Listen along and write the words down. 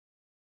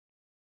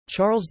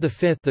Charles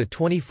V, the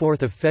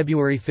 24th of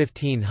February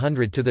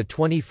 1500 to the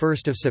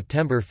 21st of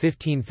September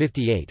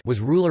 1558, was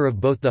ruler of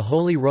both the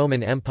Holy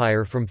Roman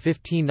Empire from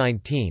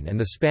 1519 and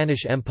the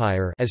Spanish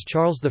Empire as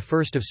Charles I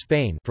of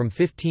Spain from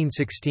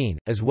 1516,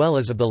 as well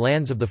as of the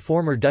lands of the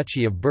former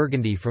Duchy of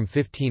Burgundy from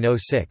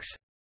 1506.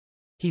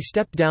 He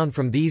stepped down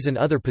from these and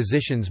other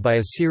positions by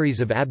a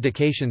series of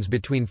abdications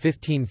between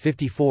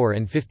 1554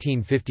 and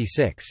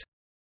 1556.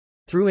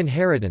 Through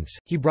inheritance,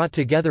 he brought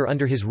together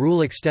under his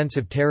rule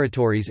extensive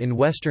territories in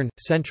Western,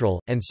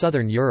 Central, and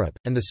Southern Europe,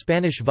 and the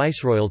Spanish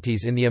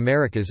viceroyalties in the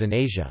Americas and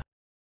Asia.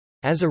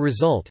 As a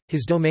result,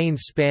 his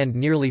domains spanned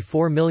nearly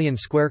 4 million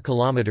square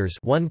kilometers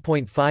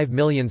 (1.5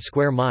 million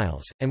square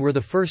miles), and were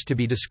the first to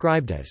be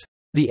described as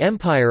the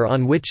empire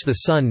on which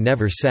the sun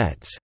never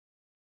sets.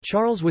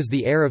 Charles was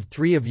the heir of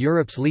three of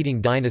Europe's leading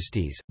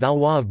dynasties,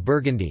 Valois of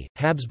Burgundy,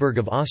 Habsburg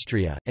of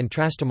Austria, and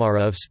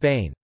Trastamara of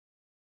Spain.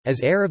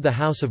 As heir of the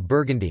House of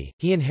Burgundy,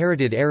 he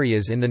inherited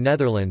areas in the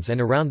Netherlands and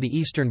around the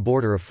eastern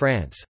border of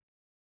France.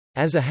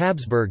 As a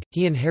Habsburg,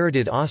 he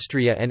inherited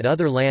Austria and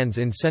other lands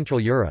in Central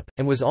Europe,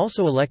 and was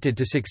also elected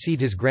to succeed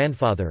his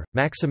grandfather,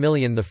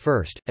 Maximilian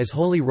I, as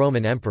Holy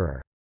Roman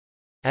Emperor.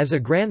 As a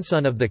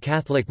grandson of the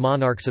Catholic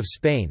monarchs of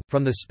Spain,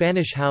 from the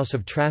Spanish House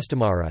of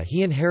Trastamara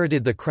he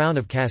inherited the Crown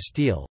of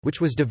Castile,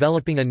 which was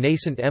developing a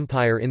nascent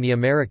empire in the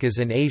Americas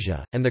and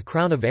Asia, and the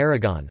Crown of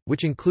Aragon,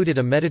 which included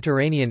a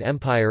Mediterranean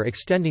empire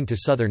extending to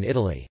southern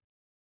Italy.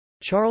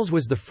 Charles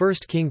was the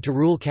first king to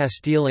rule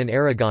Castile and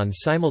Aragon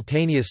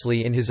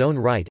simultaneously in his own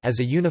right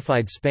as a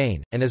unified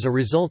Spain, and as a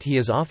result he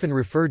is often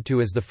referred to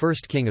as the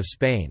first king of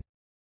Spain.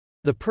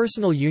 The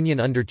personal union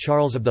under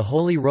Charles of the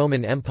Holy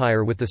Roman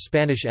Empire with the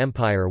Spanish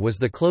Empire was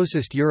the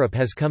closest Europe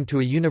has come to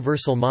a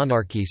universal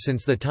monarchy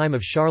since the time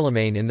of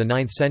Charlemagne in the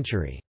 9th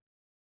century.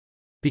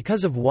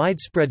 Because of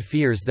widespread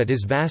fears that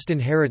his vast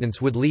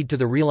inheritance would lead to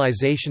the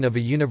realization of a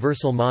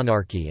universal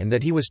monarchy and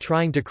that he was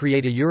trying to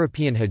create a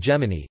European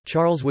hegemony,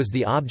 Charles was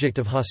the object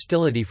of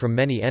hostility from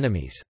many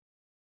enemies.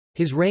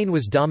 His reign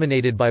was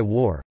dominated by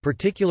war,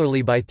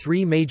 particularly by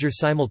three major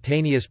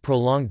simultaneous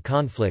prolonged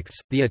conflicts: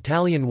 the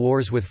Italian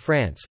wars with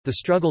France, the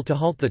struggle to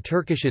halt the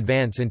Turkish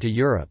advance into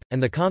Europe,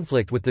 and the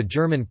conflict with the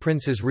German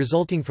princes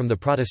resulting from the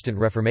Protestant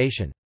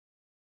Reformation.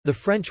 The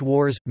French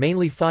wars,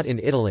 mainly fought in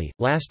Italy,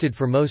 lasted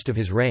for most of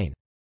his reign.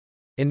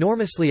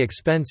 Enormously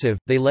expensive,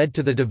 they led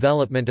to the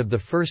development of the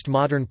first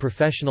modern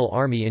professional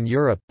army in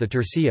Europe, the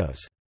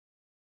Tercios.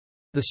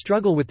 The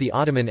struggle with the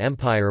Ottoman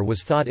Empire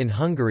was fought in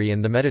Hungary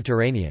and the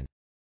Mediterranean.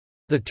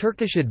 The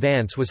Turkish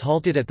advance was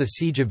halted at the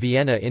Siege of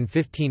Vienna in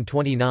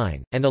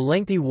 1529, and a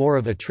lengthy war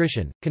of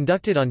attrition,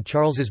 conducted on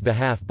Charles's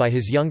behalf by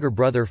his younger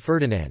brother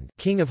Ferdinand,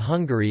 King of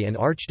Hungary and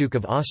Archduke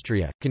of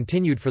Austria,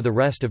 continued for the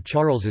rest of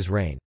Charles's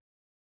reign.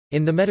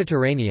 In the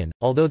Mediterranean,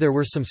 although there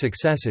were some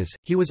successes,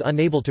 he was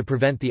unable to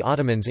prevent the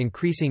Ottomans'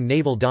 increasing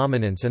naval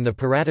dominance and the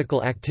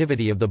piratical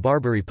activity of the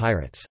Barbary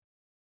pirates.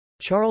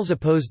 Charles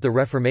opposed the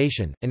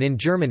Reformation, and in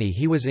Germany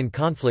he was in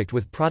conflict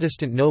with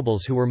Protestant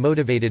nobles who were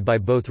motivated by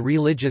both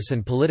religious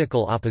and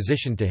political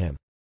opposition to him.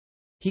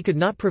 He could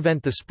not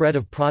prevent the spread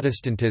of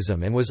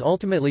Protestantism and was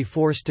ultimately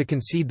forced to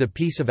concede the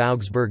Peace of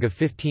Augsburg of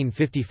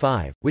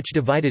 1555, which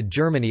divided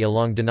Germany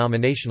along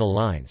denominational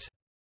lines.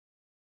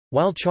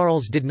 While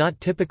Charles did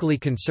not typically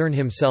concern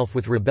himself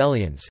with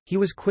rebellions, he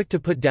was quick to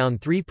put down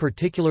three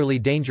particularly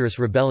dangerous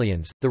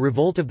rebellions: the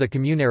revolt of the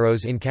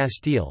Comuneros in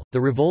Castile,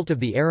 the revolt of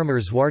the Aramer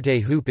Zwarte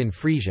Hoop in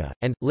Frisia,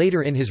 and,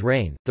 later in his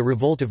reign, the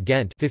revolt of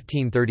Ghent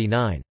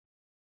 1539.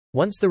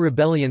 Once the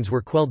rebellions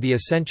were quelled, the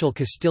essential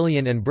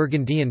Castilian and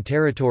Burgundian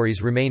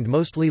territories remained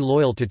mostly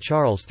loyal to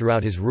Charles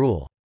throughout his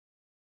rule.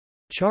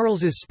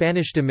 Charles's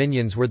Spanish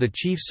dominions were the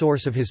chief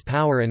source of his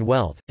power and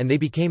wealth, and they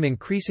became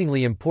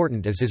increasingly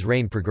important as his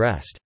reign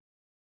progressed.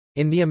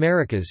 In the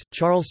Americas,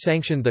 Charles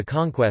sanctioned the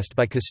conquest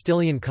by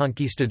Castilian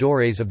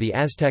conquistadores of the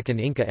Aztec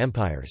and Inca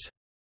empires.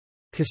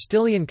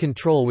 Castilian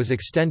control was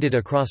extended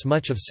across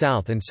much of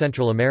South and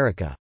Central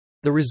America.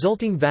 The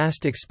resulting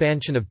vast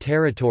expansion of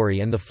territory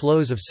and the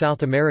flows of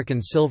South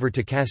American silver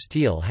to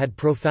Castile had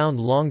profound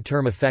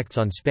long-term effects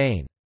on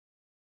Spain.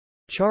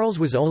 Charles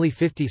was only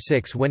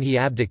 56 when he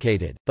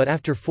abdicated, but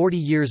after 40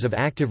 years of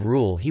active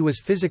rule he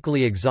was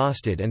physically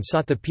exhausted and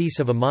sought the peace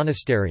of a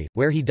monastery,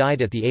 where he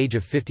died at the age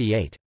of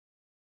 58.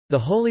 The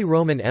Holy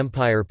Roman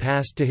Empire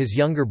passed to his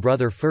younger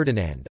brother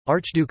Ferdinand,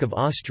 Archduke of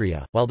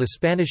Austria, while the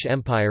Spanish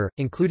Empire,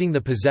 including the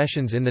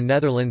possessions in the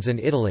Netherlands and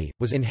Italy,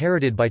 was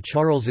inherited by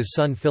Charles's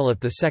son Philip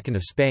II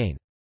of Spain.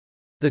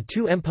 The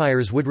two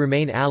empires would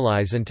remain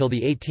allies until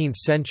the 18th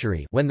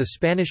century, when the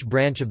Spanish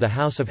branch of the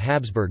House of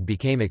Habsburg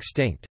became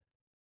extinct.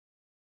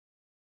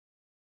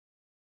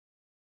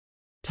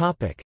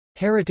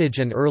 Heritage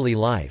and early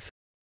life.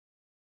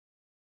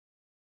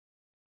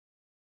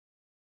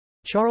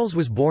 Charles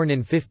was born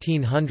in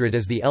 1500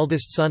 as the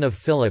eldest son of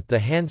Philip the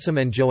Handsome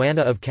and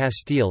Joanna of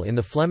Castile in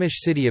the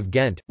Flemish city of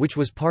Ghent, which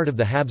was part of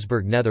the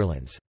Habsburg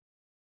Netherlands.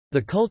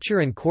 The culture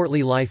and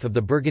courtly life of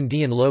the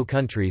Burgundian Low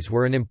Countries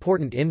were an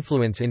important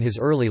influence in his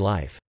early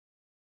life.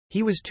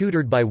 He was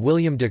tutored by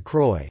William de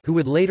Croy, who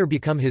would later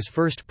become his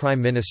first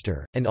prime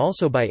minister, and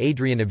also by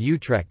Adrian of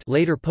Utrecht,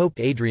 later Pope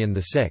Adrian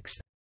VI.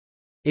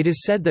 It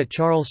is said that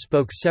Charles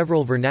spoke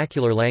several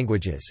vernacular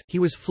languages. He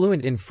was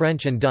fluent in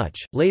French and Dutch,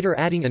 later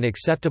adding an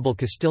acceptable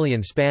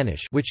Castilian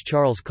Spanish, which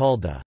Charles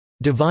called the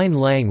divine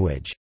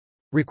language,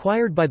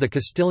 required by the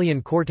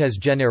Castilian Cortes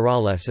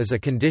Generales as a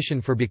condition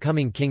for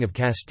becoming King of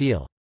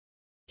Castile.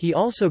 He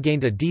also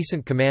gained a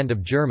decent command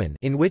of German,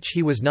 in which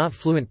he was not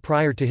fluent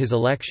prior to his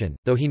election,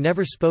 though he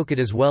never spoke it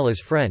as well as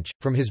French.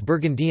 From his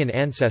Burgundian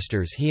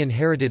ancestors, he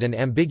inherited an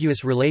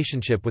ambiguous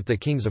relationship with the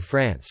kings of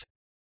France.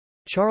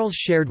 Charles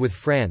shared with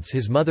France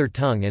his mother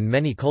tongue and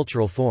many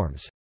cultural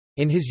forms.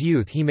 In his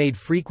youth he made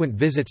frequent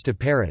visits to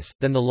Paris,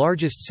 then the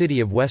largest city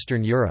of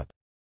Western Europe.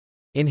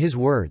 In his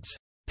words,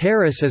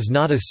 "Paris is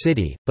not a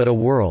city, but a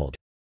world.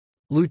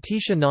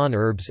 Lutetia non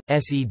urbs,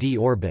 sed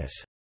orbis."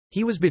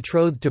 He was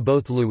betrothed to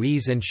both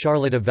Louise and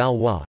Charlotte of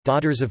Valois,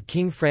 daughters of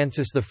King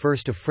Francis I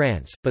of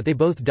France, but they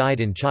both died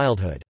in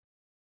childhood.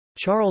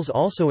 Charles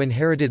also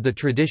inherited the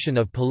tradition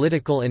of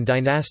political and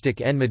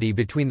dynastic enmity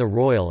between the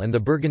royal and the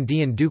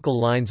Burgundian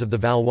ducal lines of the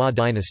Valois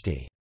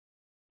dynasty.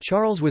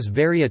 Charles was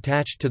very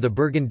attached to the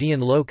Burgundian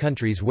Low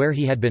Countries where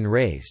he had been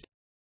raised.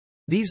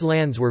 These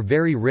lands were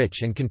very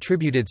rich and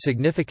contributed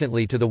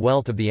significantly to the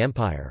wealth of the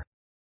empire.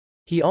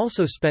 He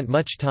also spent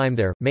much time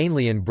there,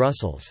 mainly in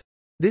Brussels.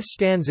 This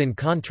stands in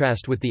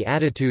contrast with the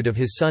attitude of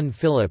his son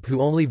Philip, who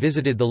only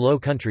visited the Low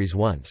Countries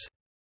once.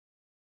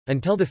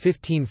 Until the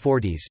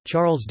 1540s,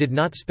 Charles did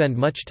not spend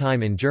much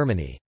time in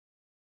Germany.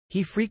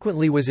 He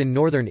frequently was in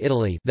northern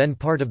Italy, then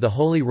part of the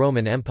Holy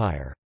Roman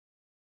Empire.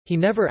 He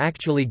never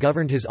actually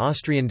governed his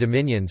Austrian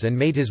dominions and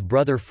made his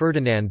brother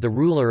Ferdinand the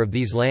ruler of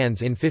these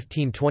lands in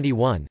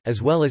 1521,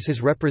 as well as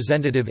his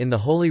representative in the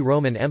Holy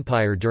Roman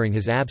Empire during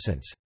his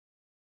absence.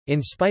 In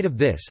spite of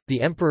this,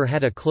 the emperor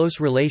had a close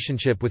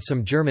relationship with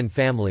some German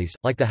families,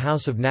 like the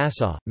House of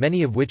Nassau,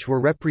 many of which were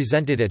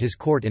represented at his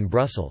court in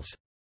Brussels.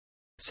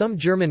 Some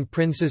German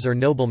princes or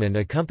noblemen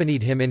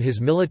accompanied him in his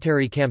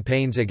military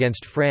campaigns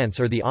against France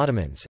or the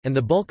Ottomans, and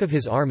the bulk of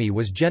his army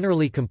was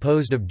generally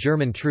composed of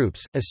German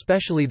troops,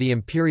 especially the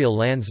Imperial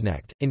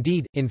Landsknecht.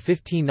 Indeed, in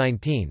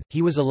 1519,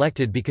 he was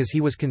elected because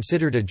he was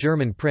considered a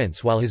German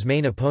prince while his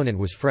main opponent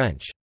was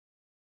French.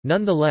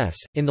 Nonetheless,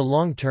 in the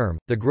long term,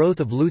 the growth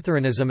of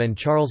Lutheranism and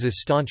Charles's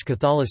staunch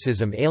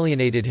Catholicism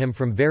alienated him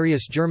from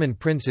various German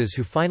princes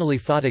who finally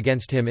fought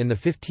against him in the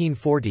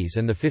 1540s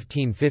and the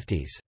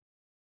 1550s.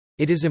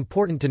 It is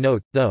important to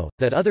note, though,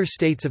 that other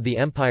states of the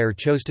empire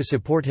chose to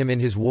support him in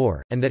his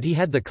war, and that he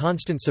had the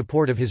constant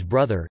support of his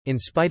brother, in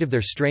spite of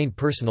their strained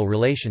personal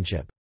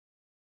relationship.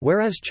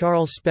 Whereas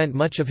Charles spent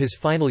much of his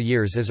final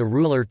years as a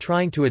ruler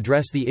trying to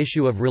address the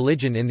issue of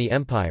religion in the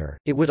empire,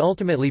 it would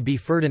ultimately be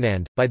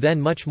Ferdinand, by then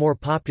much more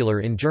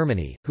popular in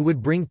Germany, who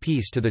would bring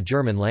peace to the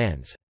German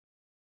lands.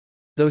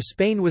 Though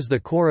Spain was the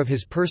core of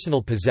his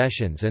personal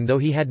possessions and though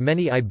he had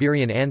many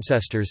Iberian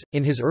ancestors,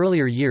 in his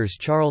earlier years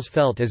Charles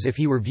felt as if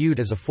he were viewed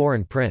as a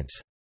foreign prince.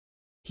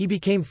 He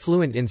became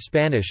fluent in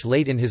Spanish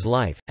late in his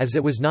life, as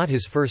it was not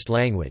his first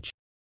language.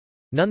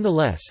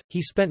 Nonetheless,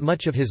 he spent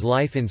much of his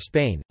life in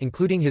Spain,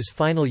 including his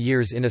final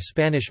years in a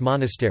Spanish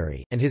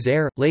monastery, and his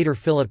heir, later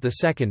Philip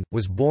II,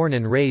 was born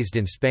and raised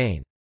in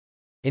Spain.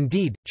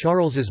 Indeed,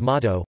 Charles's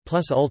motto,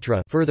 plus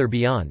ultra further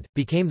beyond,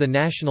 became the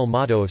national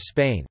motto of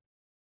Spain.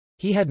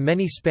 He had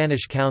many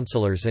Spanish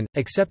councillors and,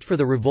 except for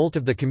the revolt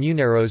of the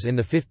Comuneros in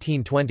the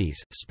 1520s,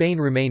 Spain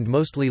remained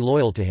mostly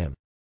loyal to him.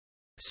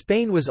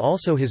 Spain was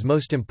also his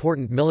most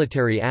important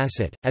military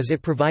asset, as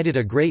it provided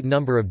a great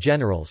number of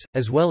generals,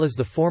 as well as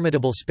the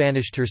formidable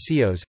Spanish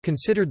tercios,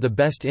 considered the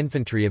best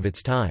infantry of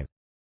its time.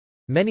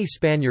 Many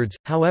Spaniards,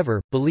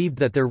 however, believed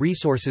that their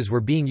resources were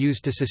being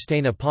used to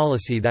sustain a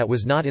policy that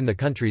was not in the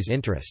country's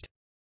interest.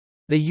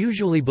 They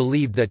usually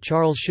believed that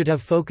Charles should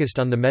have focused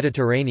on the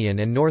Mediterranean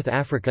and North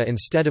Africa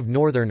instead of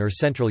Northern or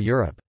Central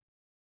Europe.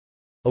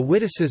 A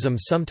witticism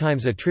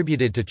sometimes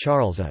attributed to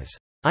Charles is,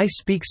 "I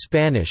speak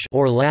Spanish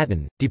or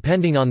Latin,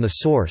 depending on the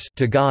source,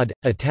 to God,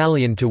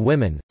 Italian to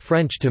women,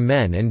 French to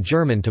men and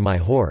German to my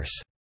horse."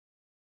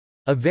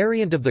 A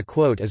variant of the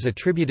quote is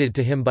attributed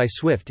to him by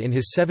Swift in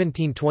his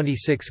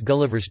 1726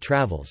 Gulliver's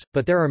Travels,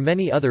 but there are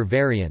many other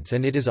variants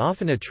and it is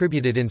often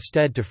attributed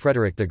instead to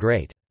Frederick the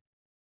Great.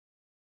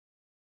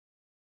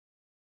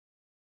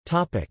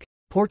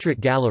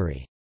 Portrait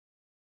gallery.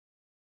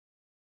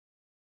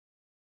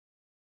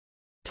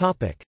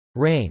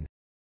 Reign.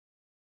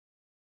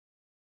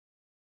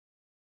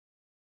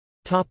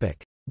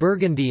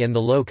 Burgundy and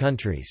the Low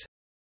Countries.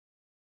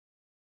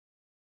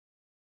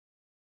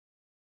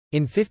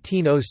 In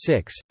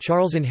 1506,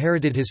 Charles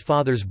inherited his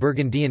father's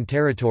Burgundian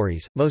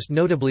territories, most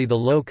notably the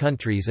Low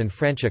Countries and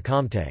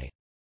Franche-Comté.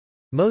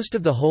 Most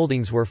of the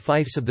holdings were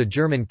fiefs of the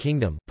German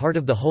kingdom, part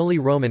of the Holy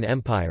Roman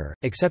Empire,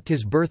 except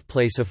his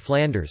birthplace of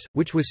Flanders,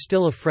 which was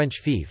still a French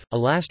fief, a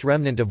last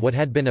remnant of what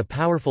had been a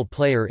powerful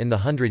player in the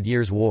Hundred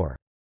Years' War.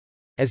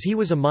 As he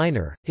was a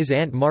minor, his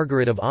aunt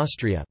Margaret of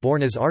Austria,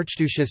 born as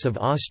Archduchess of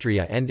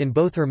Austria and in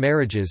both her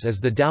marriages as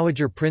the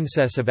Dowager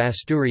Princess of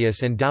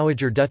Asturias and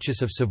Dowager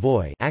Duchess of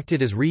Savoy,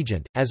 acted as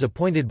regent, as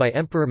appointed by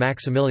Emperor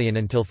Maximilian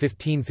until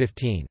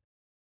 1515.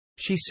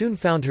 She soon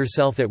found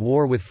herself at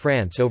war with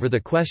France over the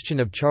question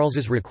of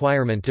Charles's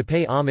requirement to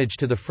pay homage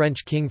to the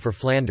French king for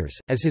Flanders,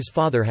 as his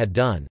father had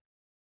done.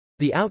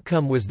 The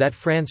outcome was that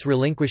France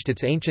relinquished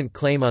its ancient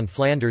claim on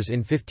Flanders in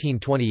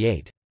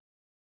 1528.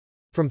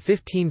 From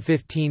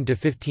 1515 to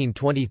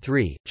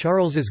 1523,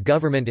 Charles's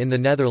government in the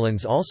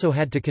Netherlands also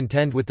had to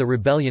contend with the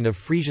rebellion of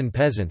Frisian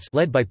peasants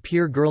led by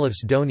Peer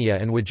Gerloffs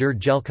Donia and Wajerd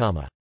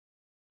Jelkama.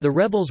 The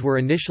rebels were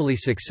initially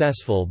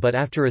successful, but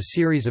after a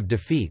series of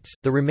defeats,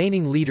 the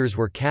remaining leaders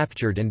were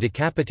captured and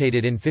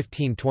decapitated in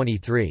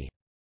 1523.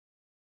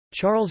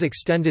 Charles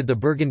extended the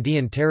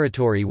Burgundian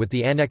territory with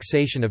the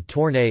annexation of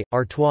Tournai,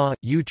 Artois,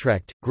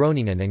 Utrecht,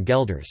 Groningen and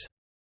Gelders.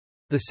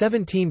 The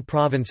 17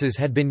 provinces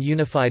had been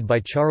unified by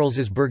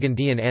Charles's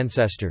Burgundian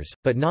ancestors,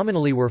 but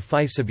nominally were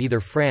fiefs of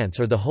either France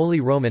or the Holy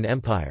Roman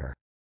Empire.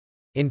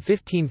 In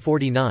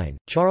 1549,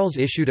 Charles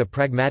issued a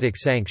pragmatic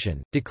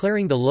sanction,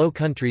 declaring the Low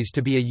Countries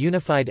to be a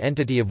unified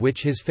entity of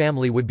which his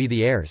family would be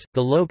the heirs.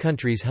 The Low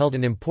Countries held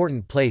an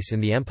important place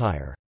in the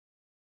empire.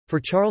 For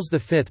Charles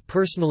V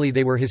personally,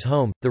 they were his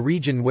home, the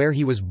region where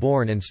he was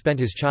born and spent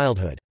his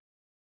childhood.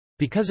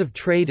 Because of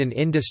trade and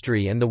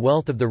industry and the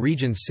wealth of the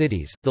region's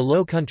cities, the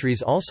Low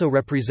Countries also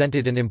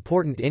represented an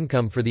important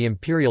income for the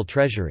imperial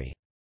treasury.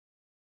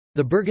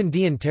 The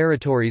Burgundian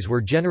territories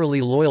were generally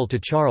loyal to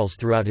Charles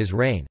throughout his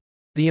reign.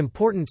 The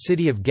important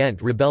city of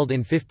Ghent rebelled in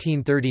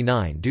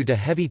 1539 due to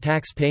heavy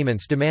tax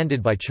payments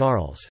demanded by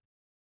Charles.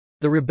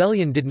 The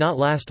rebellion did not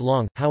last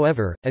long,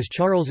 however, as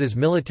Charles's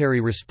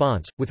military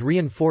response, with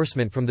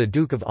reinforcement from the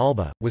Duke of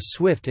Alba, was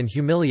swift and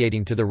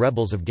humiliating to the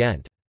rebels of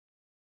Ghent.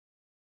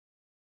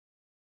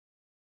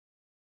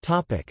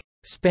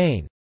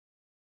 Spain.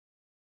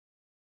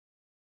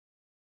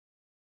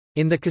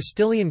 In the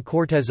Castilian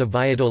Cortes of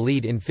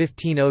Valladolid in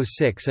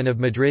 1506 and of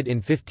Madrid in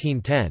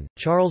 1510,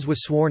 Charles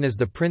was sworn as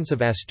the Prince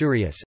of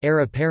Asturias, heir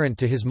apparent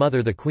to his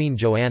mother the Queen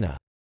Joanna.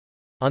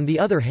 On the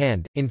other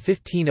hand, in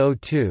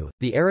 1502,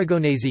 the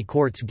Aragonese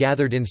courts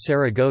gathered in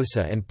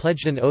Saragossa and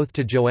pledged an oath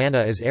to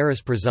Joanna as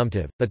heiress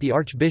presumptive, but the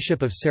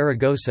Archbishop of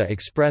Saragossa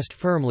expressed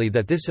firmly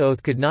that this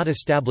oath could not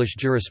establish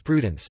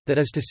jurisprudence, that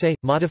is to say,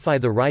 modify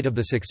the right of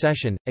the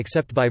succession,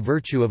 except by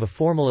virtue of a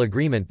formal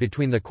agreement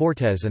between the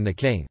Cortes and the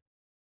king.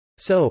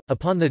 So,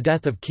 upon the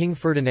death of King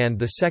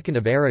Ferdinand II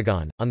of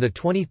Aragon, on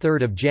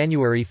 23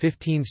 January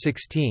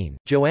 1516,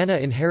 Joanna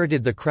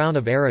inherited the crown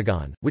of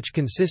Aragon, which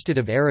consisted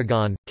of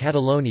Aragon,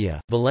 Catalonia,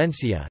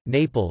 Valencia,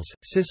 Naples,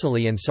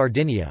 Sicily and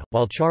Sardinia,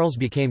 while Charles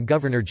became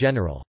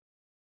Governor-General.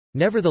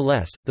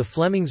 Nevertheless, the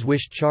Flemings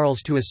wished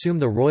Charles to assume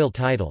the royal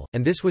title,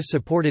 and this was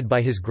supported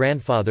by his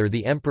grandfather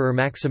the Emperor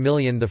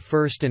Maximilian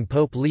I and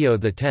Pope Leo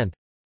X.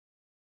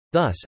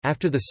 Thus,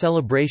 after the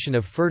celebration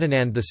of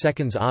Ferdinand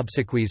II's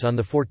obsequies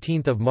on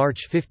 14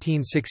 March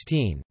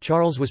 1516,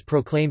 Charles was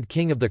proclaimed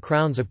King of the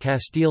Crowns of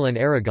Castile and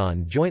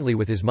Aragon jointly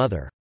with his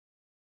mother.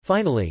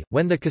 Finally,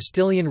 when the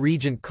Castilian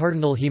regent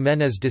Cardinal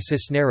Jiménez de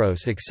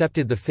Cisneros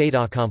accepted the fait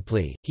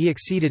accompli, he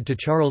acceded to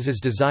Charles's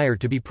desire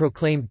to be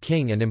proclaimed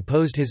king and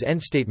imposed his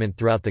endstatement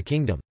throughout the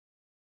kingdom.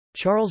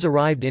 Charles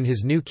arrived in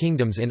his new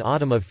kingdoms in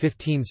autumn of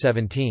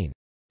 1517.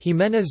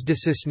 Jiménez de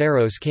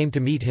Cisneros came to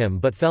meet him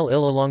but fell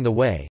ill along the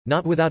way,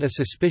 not without a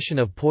suspicion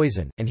of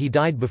poison, and he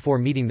died before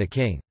meeting the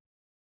king.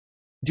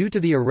 Due to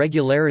the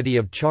irregularity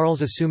of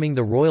Charles assuming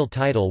the royal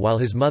title while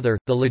his mother,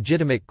 the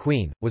legitimate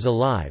queen, was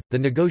alive, the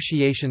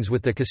negotiations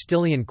with the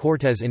Castilian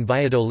Cortes in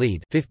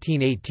Valladolid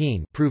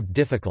 1518 proved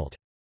difficult.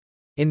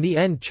 In the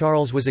end,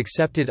 Charles was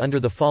accepted under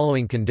the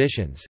following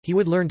conditions: he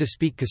would learn to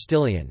speak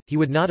Castilian, he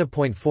would not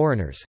appoint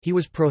foreigners, he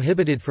was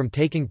prohibited from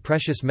taking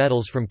precious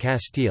metals from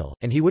Castile,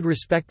 and he would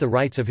respect the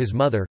rights of his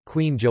mother,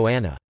 Queen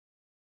Joanna.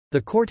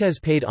 The Cortes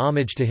paid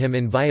homage to him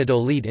in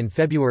Valladolid in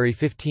February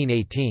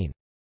 1518.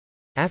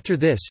 After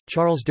this,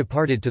 Charles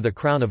departed to the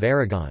crown of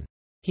Aragon.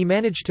 He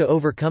managed to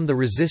overcome the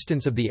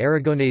resistance of the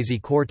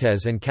Aragonese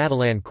Cortes and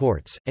Catalan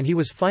courts, and he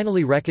was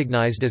finally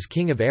recognized as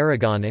King of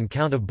Aragon and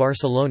Count of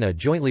Barcelona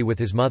jointly with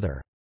his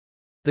mother.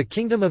 The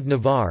Kingdom of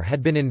Navarre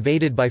had been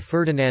invaded by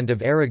Ferdinand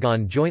of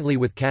Aragon jointly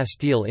with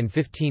Castile in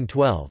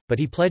 1512, but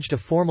he pledged a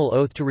formal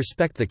oath to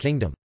respect the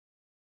kingdom.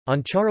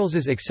 On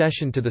Charles's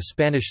accession to the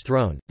Spanish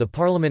throne, the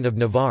Parliament of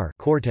Navarre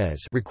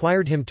Cortes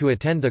required him to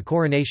attend the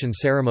coronation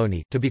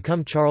ceremony, to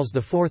become Charles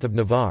IV of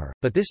Navarre,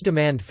 but this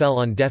demand fell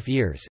on deaf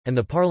ears, and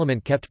the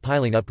Parliament kept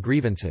piling up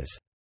grievances.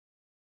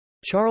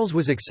 Charles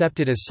was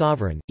accepted as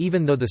sovereign,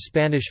 even though the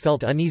Spanish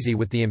felt uneasy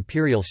with the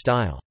imperial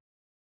style.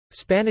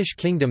 Spanish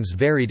kingdoms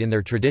varied in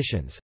their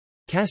traditions.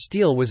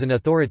 Castile was an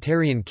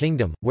authoritarian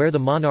kingdom, where the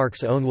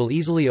monarch's own will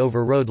easily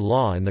overrode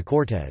law and the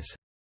Cortes.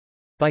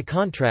 By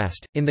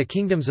contrast, in the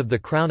kingdoms of the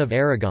Crown of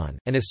Aragon,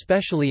 and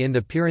especially in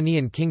the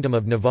Pyrenean Kingdom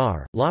of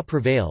Navarre, law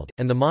prevailed,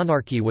 and the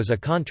monarchy was a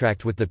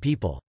contract with the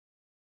people.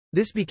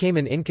 This became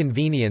an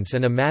inconvenience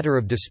and a matter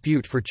of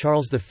dispute for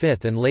Charles V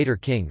and later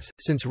kings,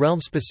 since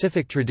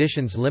realm-specific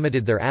traditions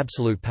limited their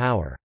absolute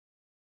power.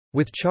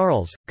 With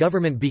Charles,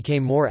 government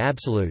became more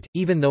absolute,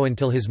 even though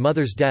until his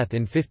mother's death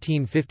in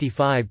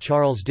 1555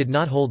 Charles did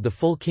not hold the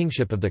full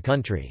kingship of the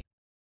country.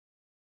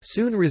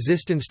 Soon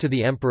resistance to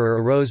the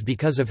emperor arose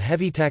because of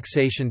heavy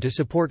taxation to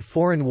support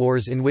foreign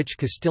wars in which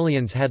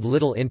Castilians had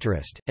little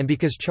interest, and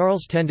because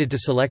Charles tended to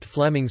select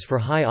Flemings for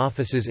high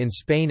offices in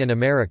Spain and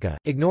America,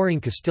 ignoring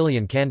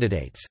Castilian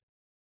candidates.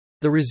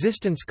 The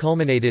resistance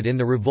culminated in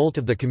the revolt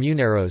of the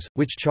Comuneros,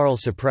 which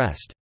Charles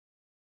suppressed.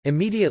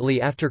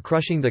 Immediately after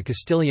crushing the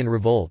Castilian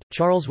revolt,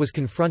 Charles was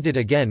confronted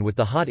again with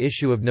the hot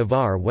issue of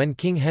Navarre when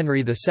King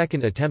Henry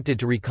II attempted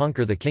to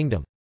reconquer the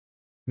kingdom.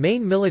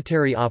 Main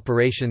military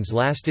operations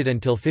lasted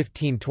until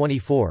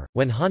 1524,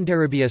 when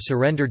Hondarribia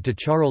surrendered to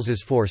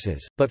Charles's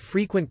forces, but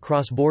frequent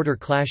cross-border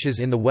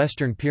clashes in the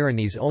Western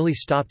Pyrenees only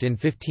stopped in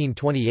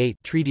 1528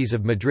 treaties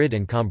of Madrid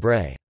and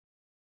Cambrai.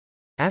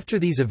 After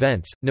these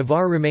events,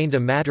 Navarre remained a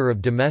matter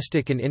of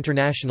domestic and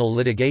international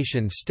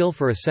litigation still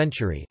for a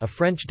century. A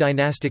French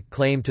dynastic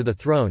claim to the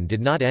throne did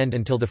not end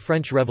until the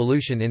French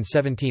Revolution in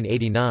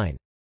 1789.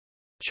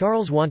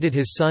 Charles wanted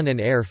his son and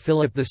heir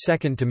Philip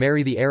II to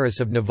marry the heiress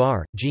of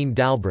Navarre, Jeanne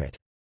d'Albret.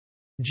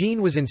 Jeanne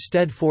was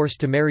instead forced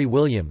to marry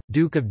William,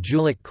 Duke of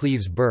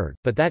Jülich-Cleves-Burg,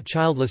 but that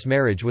childless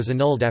marriage was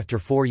annulled after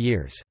 4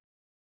 years.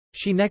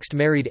 She next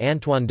married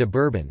Antoine de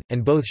Bourbon,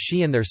 and both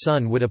she and their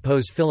son would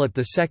oppose Philip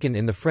II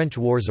in the French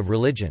Wars of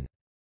Religion.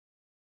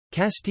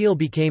 Castile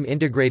became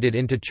integrated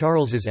into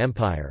Charles's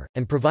empire,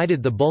 and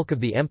provided the bulk of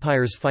the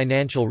empire's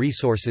financial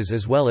resources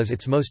as well as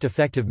its most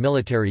effective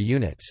military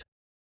units.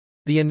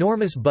 The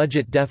enormous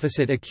budget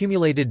deficit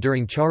accumulated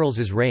during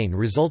Charles's reign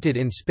resulted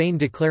in Spain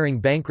declaring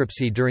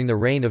bankruptcy during the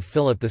reign of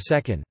Philip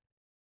II.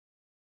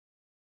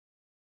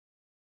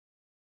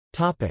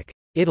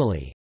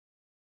 Italy.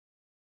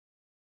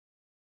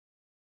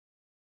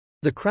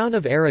 The crown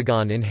of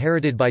Aragon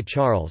inherited by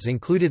Charles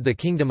included the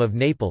Kingdom of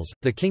Naples,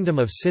 the Kingdom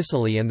of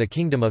Sicily and the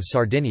Kingdom of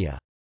Sardinia.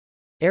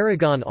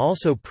 Aragon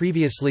also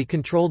previously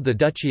controlled the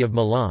Duchy of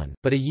Milan,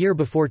 but a year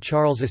before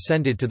Charles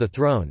ascended to the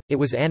throne, it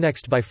was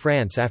annexed by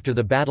France after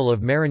the Battle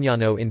of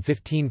Marignano in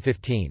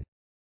 1515.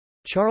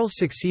 Charles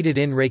succeeded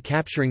in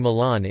recapturing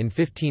Milan in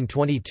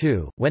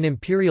 1522, when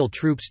imperial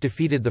troops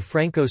defeated the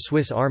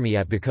Franco-Swiss army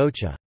at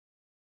Bicocca.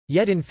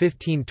 Yet in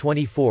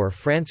 1524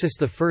 Francis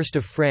I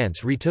of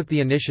France retook the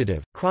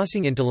initiative,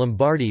 crossing into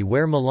Lombardy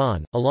where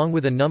Milan, along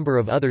with a number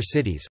of other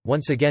cities,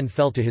 once again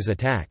fell to his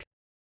attack.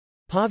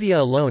 Pavia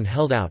alone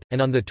held out,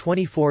 and on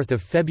 24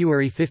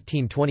 February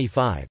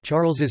 1525,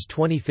 Charles's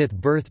 25th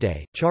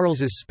birthday,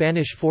 Charles's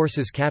Spanish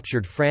forces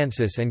captured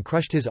Francis and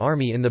crushed his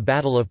army in the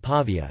Battle of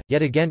Pavia,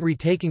 yet again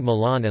retaking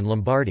Milan and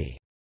Lombardy.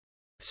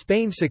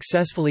 Spain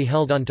successfully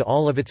held on to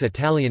all of its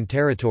Italian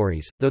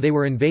territories, though they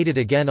were invaded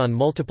again on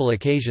multiple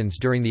occasions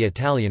during the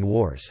Italian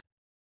Wars.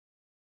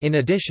 In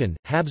addition,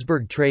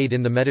 Habsburg trade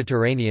in the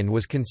Mediterranean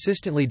was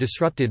consistently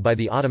disrupted by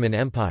the Ottoman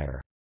Empire.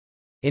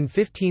 In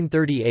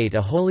 1538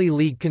 a Holy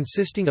League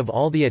consisting of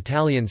all the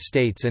Italian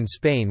states and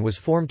Spain was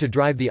formed to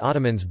drive the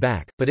Ottomans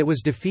back, but it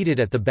was defeated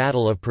at the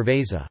Battle of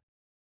Preveza.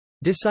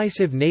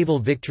 Decisive naval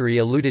victory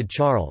eluded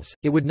Charles,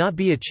 it would not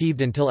be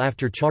achieved until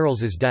after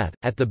Charles's death,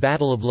 at the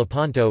Battle of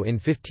Lepanto in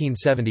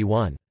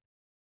 1571.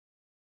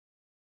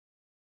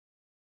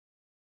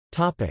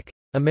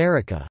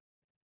 America.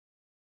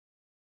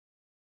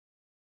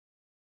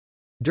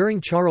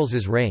 During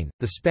Charles's reign,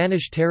 the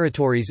Spanish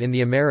territories in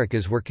the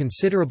Americas were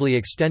considerably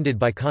extended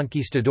by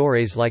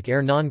conquistadores like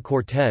Hernán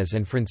Cortés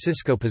and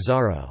Francisco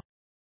Pizarro.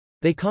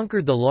 They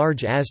conquered the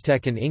large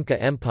Aztec and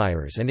Inca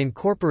empires and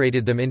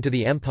incorporated them into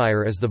the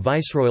empire as the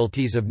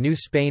viceroyalties of New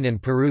Spain and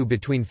Peru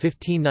between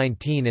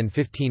 1519 and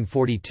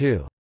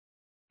 1542.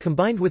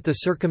 Combined with the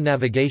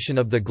circumnavigation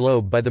of the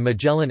globe by the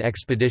Magellan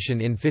expedition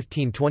in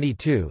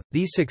 1522,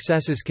 these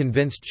successes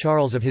convinced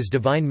Charles of his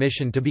divine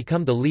mission to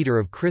become the leader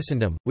of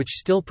Christendom, which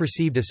still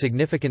perceived a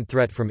significant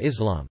threat from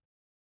Islam.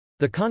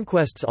 The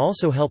conquests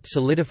also helped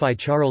solidify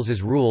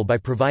Charles's rule by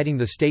providing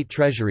the state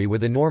treasury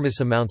with enormous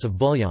amounts of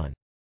bullion.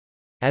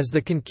 As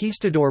the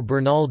conquistador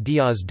Bernal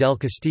Díaz del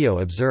Castillo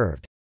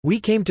observed, "We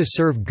came to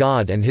serve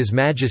God and His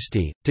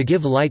Majesty, to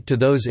give light to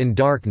those in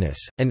darkness,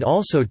 and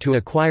also to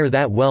acquire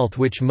that wealth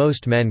which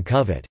most men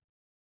covet."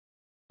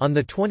 On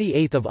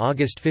 28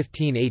 August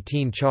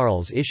 1518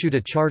 Charles issued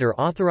a charter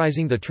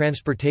authorizing the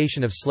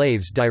transportation of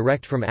slaves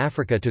direct from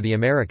Africa to the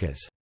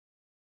Americas.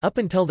 Up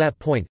until that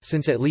point,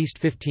 since at least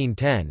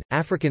 1510,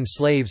 African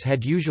slaves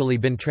had usually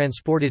been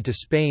transported to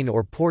Spain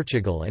or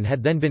Portugal and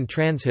had then been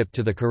transshipped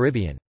to the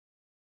Caribbean.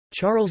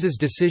 Charles's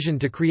decision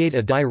to create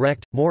a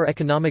direct, more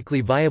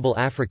economically viable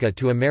Africa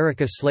to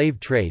America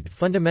slave trade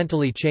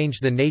fundamentally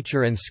changed the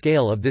nature and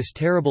scale of this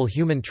terrible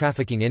human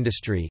trafficking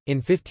industry. In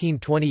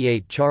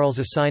 1528, Charles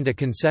assigned a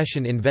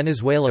concession in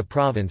Venezuela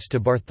province to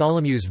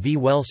Bartholomew V.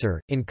 Welser,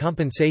 in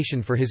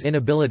compensation for his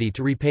inability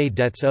to repay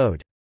debts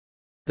owed.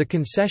 The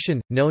concession,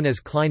 known as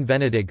Klein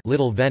Venedig,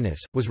 Little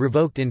Venice, was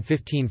revoked in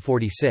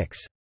 1546.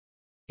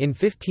 In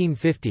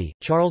 1550,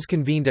 Charles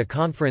convened a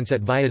conference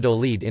at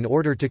Valladolid in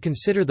order to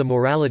consider the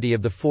morality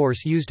of the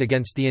force used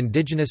against the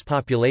indigenous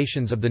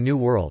populations of the New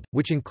World,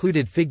 which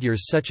included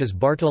figures such as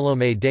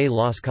Bartolomé de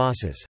las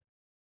Casas.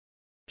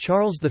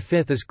 Charles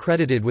V is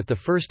credited with the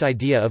first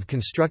idea of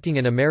constructing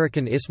an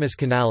American Isthmus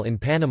Canal in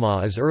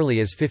Panama as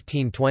early as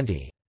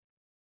 1520.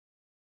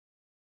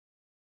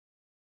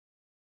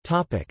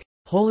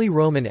 Holy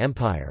Roman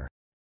Empire.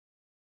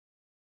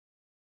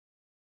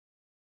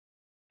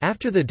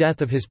 After the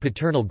death of his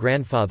paternal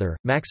grandfather,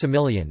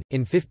 Maximilian,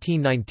 in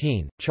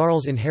 1519,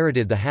 Charles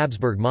inherited the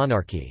Habsburg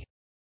monarchy.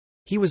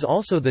 He was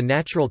also the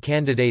natural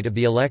candidate of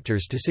the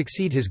electors to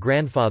succeed his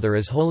grandfather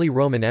as Holy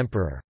Roman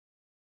Emperor.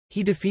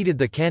 He defeated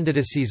the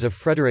candidacies of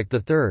Frederick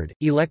III,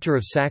 Elector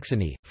of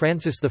Saxony,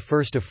 Francis I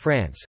of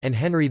France, and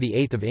Henry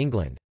VIII of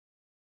England.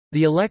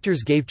 The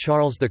electors gave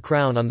Charles the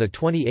crown on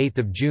 28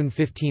 June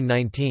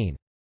 1519.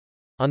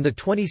 On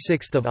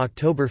 26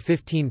 October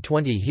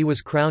 1520 he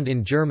was crowned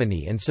in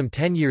Germany, and some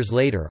 10 years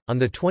later, on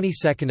the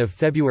 22nd of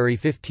February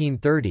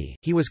 1530,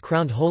 he was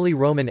crowned Holy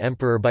Roman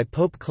Emperor by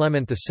Pope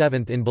Clement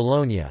VII in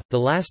Bologna, the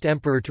last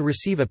emperor to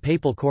receive a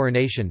papal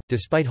coronation.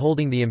 Despite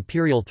holding the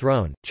imperial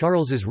throne,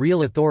 Charles's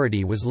real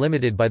authority was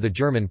limited by the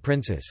German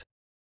princes.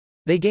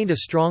 They gained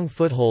a strong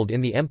foothold in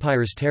the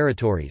empire's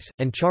territories,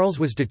 and Charles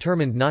was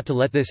determined not to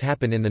let this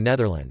happen in the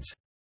Netherlands.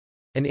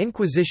 An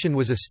inquisition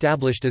was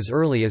established as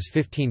early as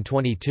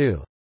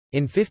 1522.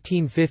 In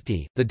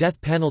 1550, the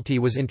death penalty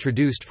was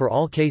introduced for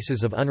all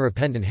cases of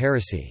unrepentant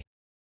heresy.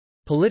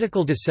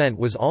 Political dissent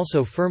was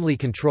also firmly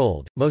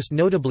controlled, most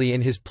notably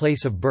in his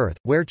place of birth,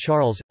 where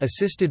Charles,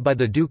 assisted by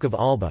the Duke of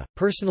Alba,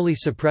 personally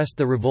suppressed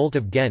the revolt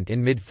of Ghent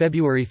in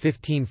mid-February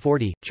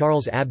 1540.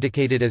 Charles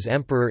abdicated as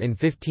emperor in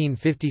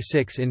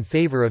 1556 in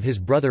favour of his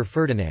brother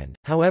Ferdinand.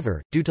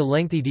 However, due to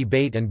lengthy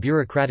debate and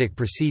bureaucratic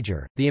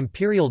procedure, the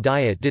imperial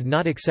diet did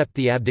not accept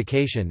the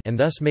abdication and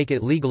thus make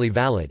it legally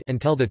valid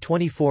until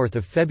 24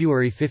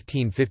 February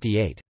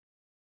 1558.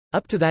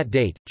 Up to that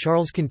date,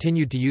 Charles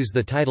continued to use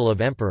the title of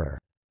emperor.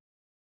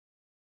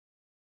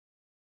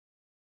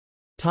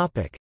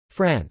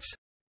 France.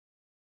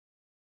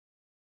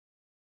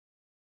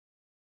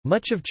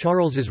 Much of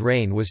Charles's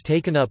reign was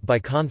taken up by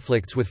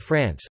conflicts with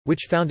France,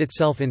 which found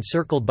itself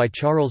encircled by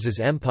Charles's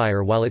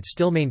empire while it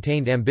still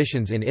maintained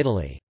ambitions in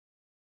Italy.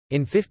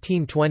 In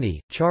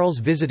 1520, Charles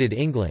visited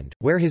England,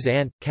 where his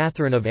aunt,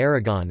 Catherine of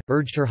Aragon,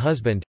 urged her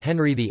husband,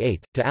 Henry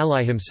VIII, to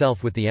ally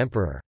himself with the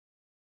emperor.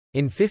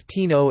 In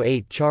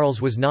 1508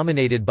 Charles was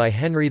nominated by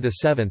Henry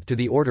VII to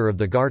the Order of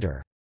the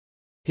Garter.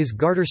 His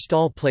Garter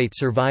stall plate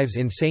survives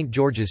in St.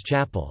 George's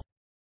Chapel.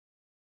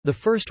 The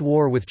First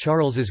War with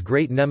Charles's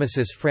great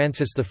nemesis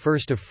Francis I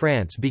of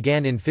France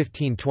began in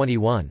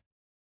 1521.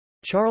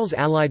 Charles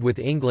allied with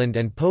England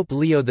and Pope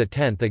Leo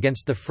X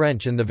against the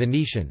French and the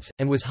Venetians,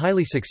 and was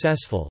highly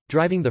successful,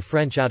 driving the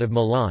French out of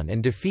Milan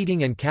and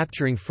defeating and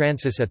capturing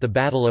Francis at the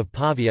Battle of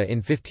Pavia in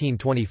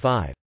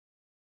 1525.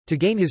 To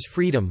gain his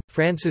freedom,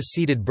 Francis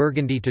ceded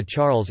Burgundy to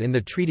Charles in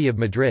the Treaty of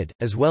Madrid,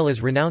 as well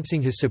as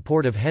renouncing his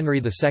support of Henry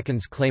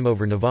II's claim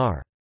over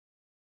Navarre.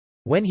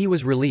 When he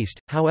was released,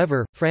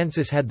 however,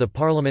 Francis had the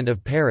Parliament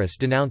of Paris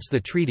denounce the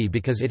treaty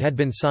because it had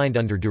been signed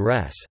under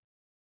duress.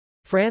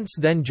 France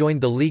then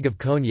joined the League of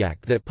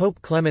Cognac that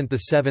Pope Clement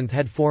VII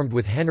had formed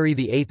with Henry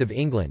VIII of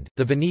England,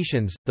 the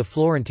Venetians, the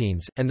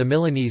Florentines, and the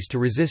Milanese to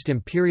resist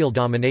imperial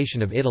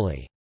domination of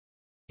Italy.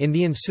 In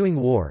the ensuing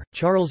war,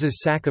 Charles's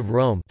sack of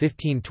Rome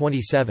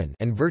 1527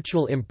 and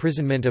virtual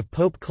imprisonment of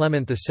Pope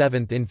Clement VII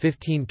in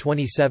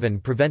 1527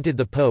 prevented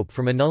the Pope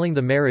from annulling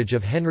the marriage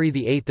of Henry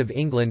VIII of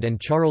England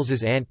and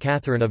Charles's aunt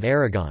Catherine of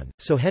Aragon,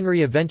 so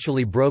Henry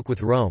eventually broke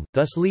with Rome,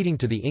 thus leading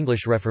to the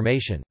English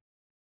Reformation.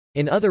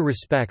 In other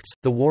respects,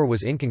 the war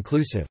was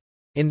inconclusive.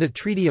 In the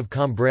Treaty of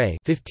Cambrai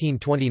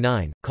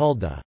 1529, called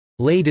the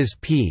Ladies'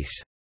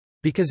 Peace,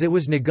 because it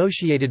was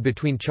negotiated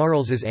between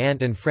Charles's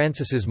aunt and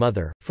Francis's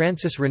mother,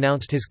 Francis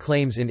renounced his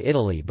claims in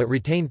Italy but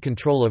retained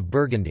control of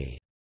Burgundy.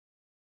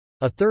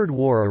 A third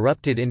war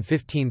erupted in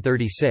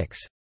 1536.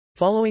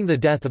 Following the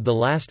death of the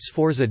last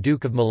Sforza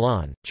Duke of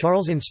Milan,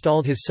 Charles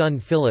installed his son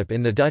Philip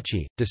in the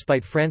duchy,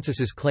 despite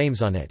Francis's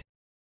claims on it.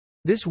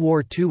 This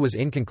war too was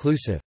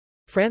inconclusive.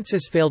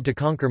 Francis failed to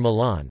conquer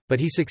Milan, but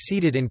he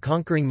succeeded in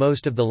conquering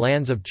most of the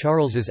lands of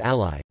Charles's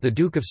ally, the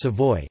Duke of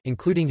Savoy,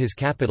 including his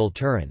capital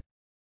Turin.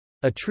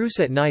 A truce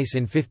at Nice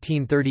in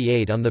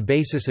 1538 on the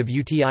basis of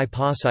uti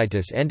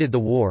possidetis ended the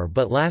war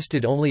but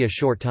lasted only a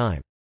short time.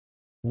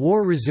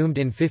 War resumed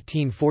in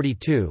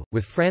 1542,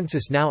 with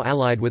Francis now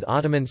allied with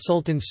Ottoman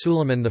Sultan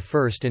Suleiman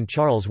I and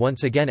Charles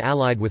once again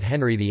allied with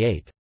Henry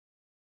VIII.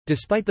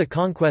 Despite the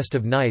conquest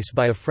of Nice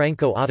by a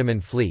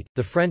Franco-Ottoman fleet,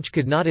 the French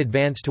could not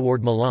advance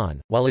toward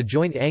Milan, while a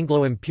joint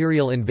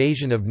Anglo-imperial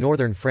invasion of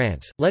northern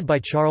France, led by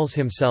Charles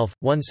himself,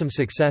 won some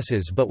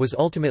successes but was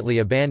ultimately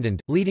abandoned,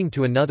 leading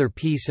to another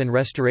peace and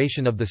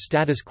restoration of the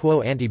status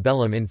quo ante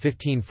bellum in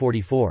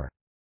 1544.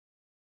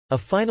 A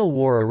final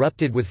war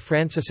erupted with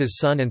Francis's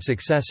son and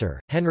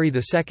successor, Henry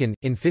II,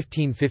 in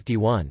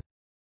 1551.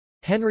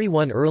 Henry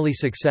won early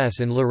success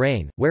in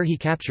Lorraine, where he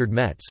captured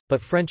Metz, but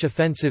French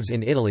offensives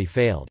in Italy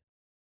failed.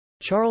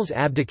 Charles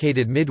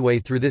abdicated midway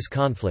through this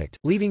conflict,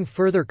 leaving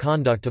further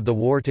conduct of the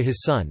war to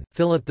his son,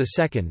 Philip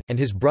II, and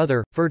his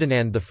brother,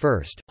 Ferdinand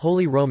I,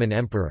 Holy Roman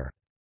Emperor.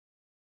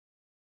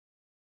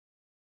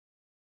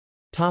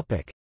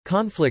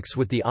 Conflicts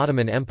with the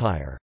Ottoman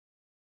Empire.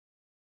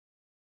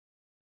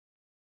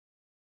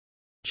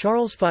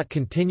 Charles fought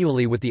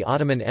continually with the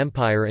Ottoman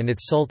Empire and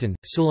its Sultan,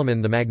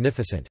 Suleiman the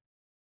Magnificent.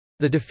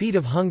 The defeat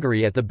of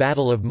Hungary at the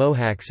Battle of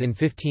Mohacs in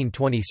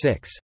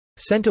 1526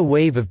 sent a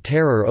wave of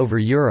terror over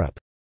Europe.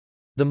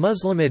 The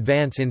Muslim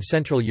advance in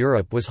Central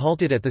Europe was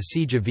halted at the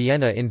Siege of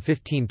Vienna in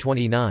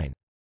 1529.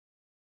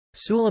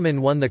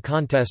 Suleiman won the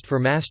contest for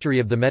mastery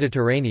of the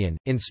Mediterranean,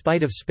 in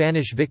spite of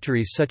Spanish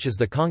victories such as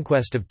the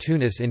conquest of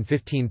Tunis in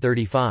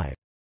 1535.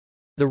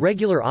 The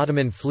regular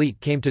Ottoman fleet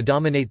came to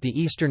dominate the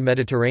eastern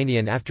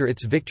Mediterranean after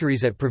its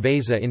victories at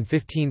Preveza in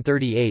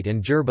 1538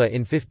 and Jerba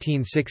in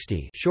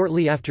 1560,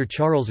 shortly after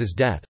Charles's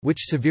death,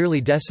 which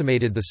severely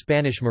decimated the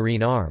Spanish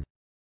marine arm.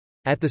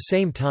 At the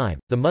same time,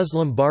 the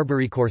Muslim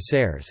Barbary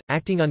corsairs,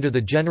 acting under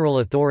the general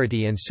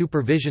authority and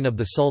supervision of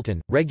the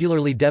Sultan,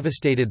 regularly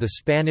devastated the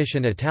Spanish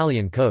and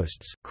Italian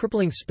coasts,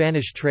 crippling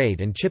Spanish trade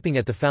and chipping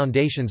at the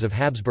foundations of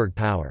Habsburg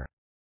power.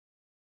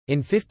 In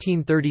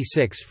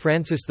 1536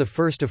 Francis I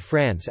of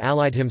France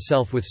allied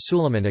himself with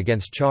Suleiman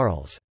against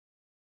Charles.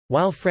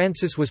 While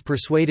Francis was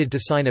persuaded to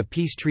sign a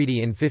peace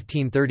treaty in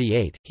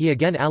 1538, he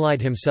again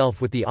allied himself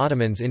with the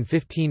Ottomans in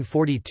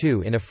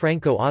 1542 in a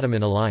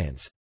Franco-Ottoman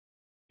alliance.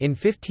 In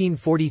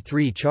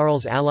 1543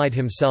 Charles allied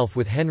himself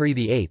with Henry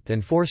VIII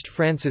and forced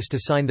Francis to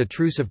sign the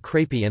Truce of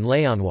Crépy and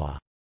Léonnois.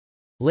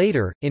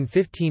 Later, in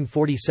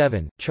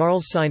 1547,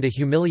 Charles signed a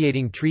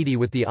humiliating treaty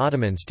with the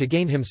Ottomans to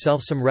gain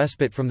himself some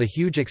respite from the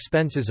huge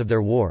expenses of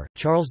their war.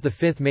 Charles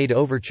V made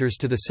overtures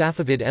to the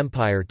Safavid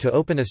Empire to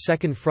open a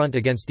second front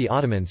against the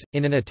Ottomans,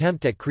 in an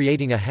attempt at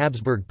creating a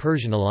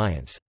Habsburg-Persian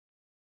alliance.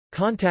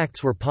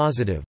 Contacts were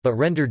positive, but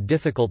rendered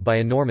difficult by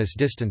enormous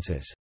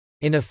distances.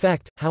 In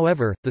effect,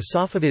 however, the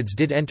Safavids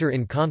did enter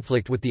in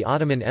conflict with the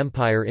Ottoman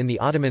Empire in the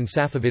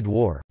Ottoman-Safavid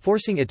War,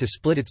 forcing it to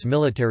split its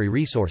military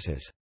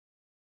resources.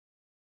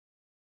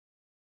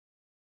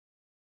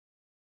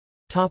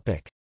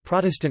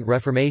 Protestant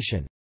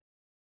Reformation.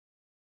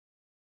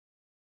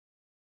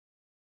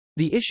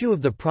 The issue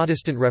of the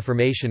Protestant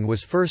Reformation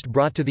was first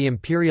brought to the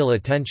imperial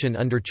attention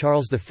under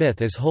Charles V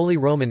as Holy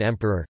Roman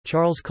Emperor.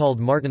 Charles called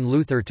Martin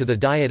Luther to the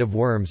Diet of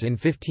Worms in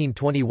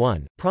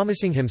 1521,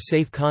 promising him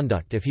safe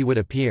conduct if he would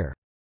appear.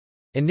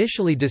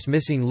 Initially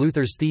dismissing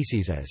Luther's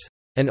theses as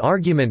an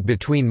argument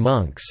between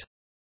monks,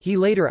 he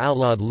later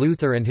outlawed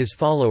Luther and his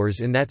followers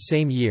in that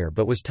same year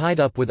but was tied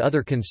up with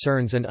other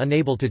concerns and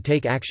unable to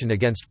take action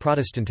against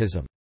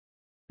Protestantism.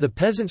 The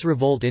Peasants'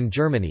 Revolt in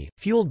Germany,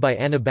 fueled by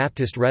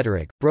Anabaptist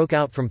rhetoric, broke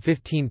out from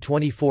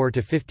 1524 to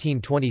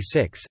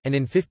 1526, and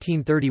in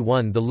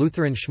 1531 the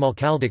Lutheran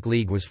Schmalkaldic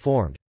League was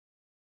formed.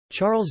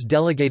 Charles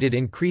delegated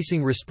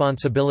increasing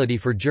responsibility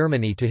for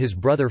Germany to his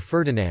brother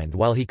Ferdinand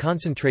while he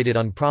concentrated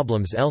on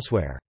problems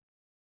elsewhere.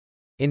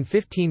 In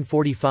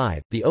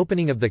 1545, the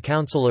opening of the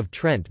Council of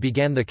Trent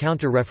began the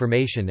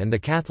Counter-Reformation, and the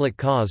Catholic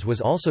cause was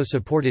also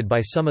supported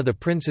by some of the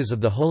princes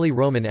of the Holy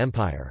Roman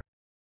Empire.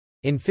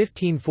 In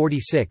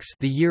 1546,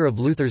 the year of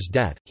Luther's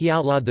death, he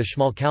outlawed the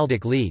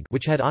Schmalkaldic League,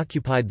 which had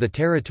occupied the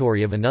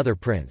territory of another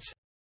prince.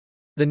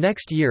 The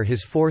next year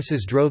his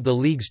forces drove the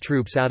League's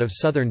troops out of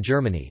southern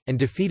Germany, and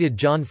defeated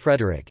John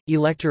Frederick,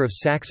 Elector of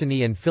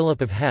Saxony, and Philip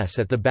of Hesse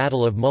at the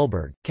Battle of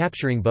Mulberg,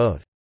 capturing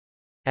both.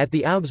 At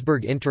the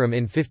Augsburg Interim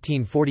in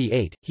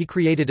 1548, he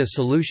created a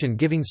solution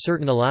giving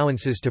certain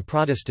allowances to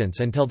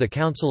Protestants until the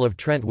Council of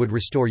Trent would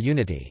restore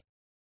unity.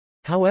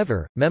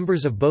 However,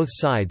 members of both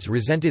sides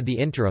resented the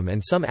interim and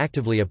some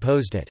actively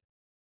opposed it.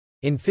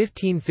 In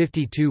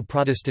 1552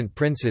 Protestant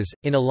princes,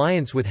 in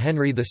alliance with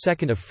Henry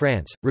II of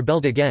France,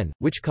 rebelled again,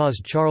 which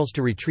caused Charles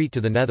to retreat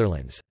to the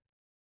Netherlands.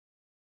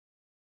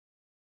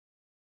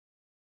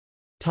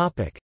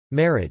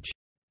 Marriage.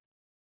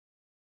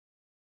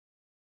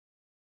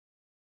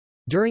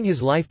 During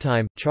his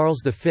lifetime,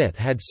 Charles V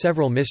had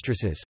several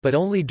mistresses, but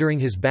only during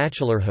his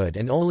bachelorhood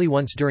and only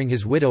once during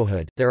his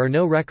widowhood. There are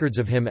no records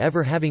of him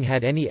ever having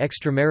had any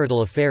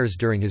extramarital affairs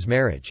during his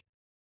marriage.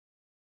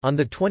 On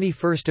 21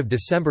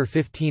 December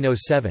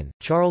 1507,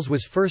 Charles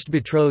was first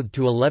betrothed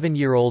to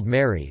 11-year-old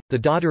Mary, the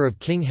daughter of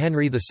King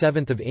Henry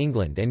VII of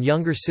England and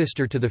younger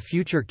sister to the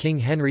future King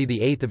Henry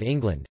VIII of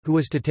England, who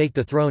was to take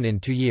the throne in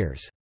 2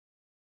 years.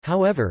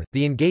 However,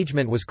 the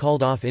engagement was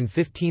called off in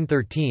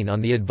 1513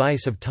 on the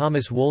advice of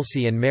Thomas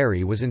Wolsey, and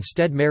Mary was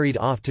instead married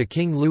off to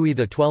King Louis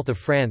XII of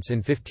France in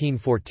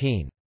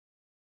 1514.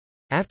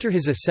 After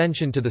his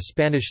ascension to the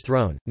Spanish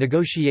throne,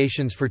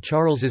 negotiations for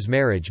Charles's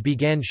marriage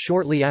began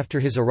shortly after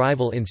his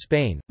arrival in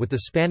Spain, with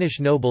the Spanish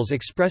nobles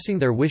expressing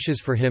their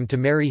wishes for him to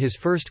marry his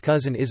first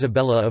cousin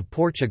Isabella of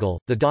Portugal,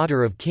 the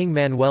daughter of King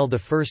Manuel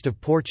I of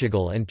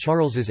Portugal and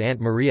Charles's aunt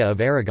Maria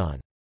of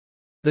Aragon.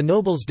 The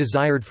nobles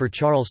desired for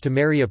Charles to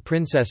marry a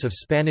princess of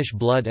Spanish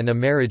blood, and a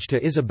marriage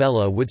to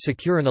Isabella would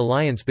secure an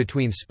alliance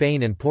between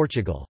Spain and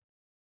Portugal.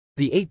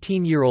 The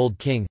 18-year-old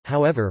king,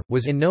 however,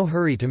 was in no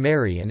hurry to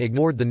marry and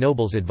ignored the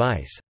nobles'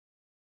 advice.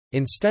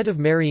 Instead of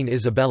marrying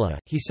Isabella,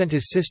 he sent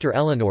his sister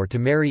Eleanor to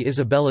marry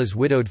Isabella's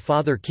widowed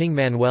father King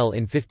Manuel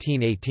in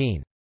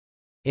 1518.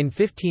 In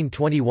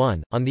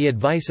 1521, on the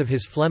advice of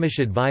his Flemish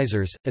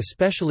advisers,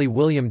 especially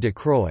William de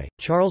Croix,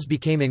 Charles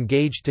became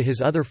engaged to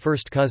his other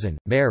first cousin,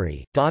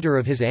 Mary, daughter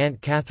of his aunt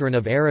Catherine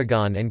of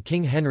Aragon and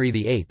King Henry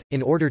VIII,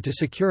 in order to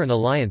secure an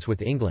alliance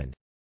with England.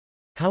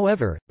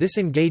 However, this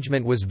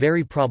engagement was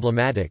very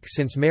problematic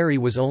since Mary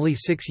was only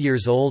 6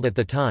 years old at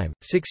the time,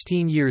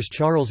 16 years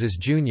Charles's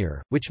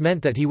junior, which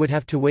meant that he would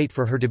have to wait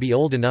for her to be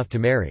old enough to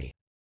marry.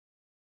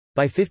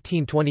 By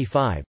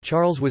 1525,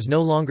 Charles was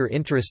no longer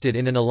interested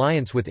in an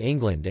alliance with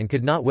England and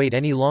could not wait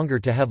any longer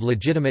to have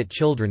legitimate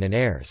children and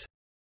heirs.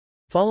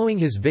 Following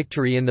his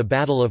victory in the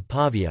Battle of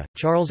Pavia,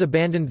 Charles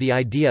abandoned the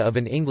idea of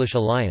an English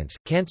alliance,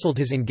 cancelled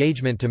his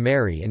engagement to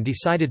Mary and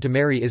decided to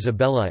marry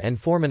Isabella and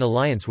form an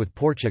alliance with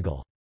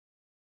Portugal.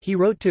 He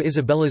wrote to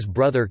Isabella's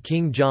brother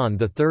King John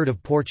III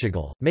of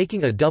Portugal,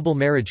 making a double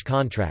marriage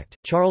contract.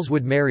 Charles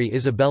would marry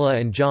Isabella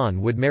and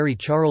John would marry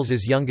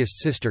Charles's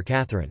youngest sister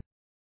Catherine.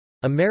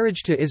 A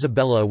marriage to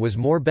Isabella was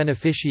more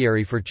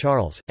beneficiary for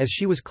Charles, as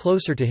she was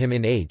closer to him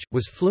in age,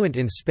 was fluent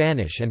in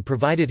Spanish and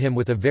provided him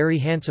with a very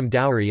handsome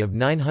dowry of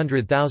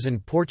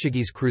 900,000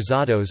 Portuguese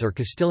cruzados or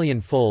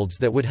Castilian folds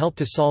that would help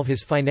to solve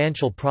his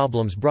financial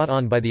problems brought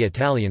on by the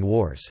Italian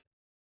wars.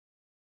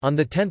 On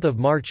 10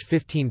 March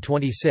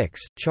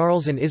 1526,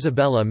 Charles and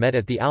Isabella met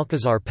at the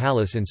Alcazar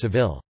Palace in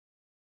Seville.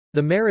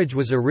 The marriage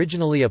was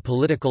originally a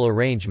political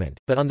arrangement,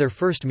 but on their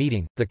first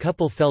meeting, the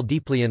couple fell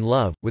deeply in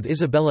love, with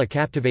Isabella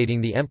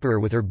captivating the emperor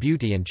with her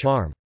beauty and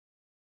charm.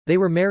 They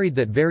were married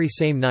that very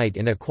same night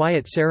in a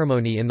quiet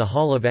ceremony in the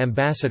Hall of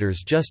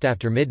Ambassadors just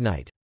after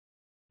midnight.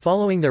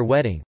 Following their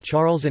wedding,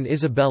 Charles and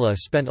Isabella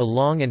spent a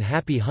long and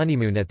happy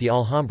honeymoon at the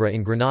Alhambra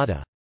in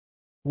Granada.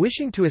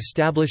 Wishing to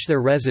establish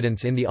their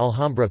residence in the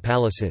Alhambra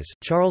palaces,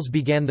 Charles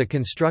began the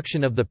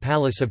construction of the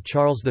Palace of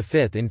Charles V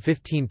in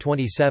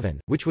 1527,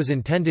 which was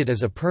intended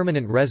as a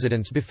permanent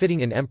residence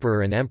befitting an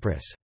emperor and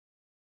empress.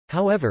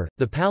 However,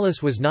 the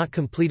palace was not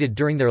completed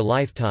during their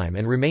lifetime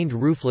and remained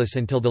roofless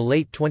until the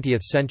late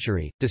 20th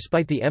century.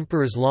 Despite the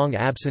emperor's long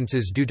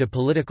absences due to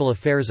political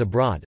affairs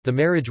abroad, the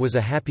marriage was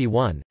a happy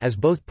one, as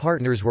both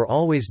partners were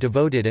always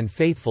devoted and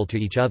faithful to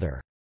each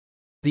other.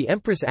 The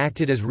Empress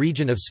acted as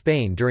regent of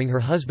Spain during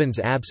her husband's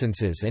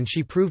absences and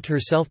she proved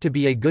herself to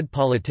be a good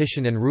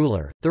politician and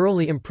ruler,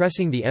 thoroughly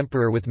impressing the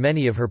emperor with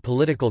many of her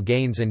political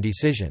gains and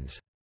decisions.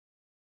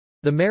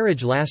 The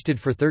marriage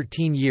lasted for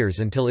 13 years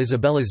until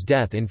Isabella's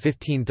death in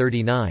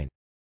 1539.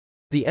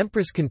 The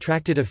Empress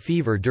contracted a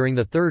fever during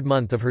the third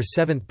month of her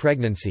seventh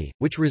pregnancy,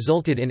 which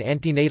resulted in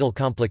antenatal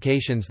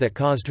complications that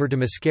caused her to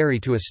miscarry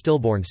to a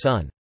stillborn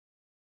son.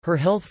 Her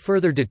health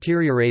further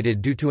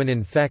deteriorated due to an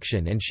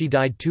infection and she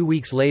died 2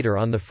 weeks later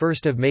on 1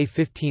 May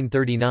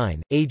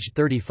 1539, aged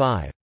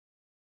 35.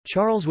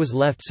 Charles was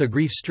left so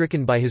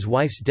grief-stricken by his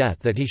wife's death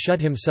that he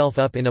shut himself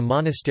up in a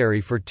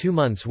monastery for 2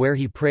 months where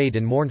he prayed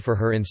and mourned for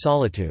her in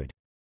solitude.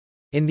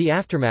 In the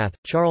aftermath,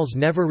 Charles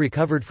never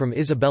recovered from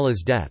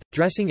Isabella's death,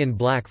 dressing in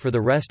black for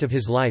the rest of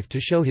his life to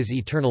show his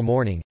eternal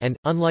mourning, and,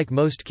 unlike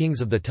most kings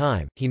of the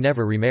time, he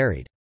never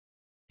remarried.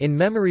 In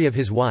memory of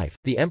his wife,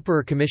 the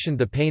emperor commissioned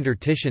the painter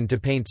Titian to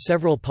paint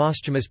several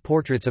posthumous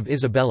portraits of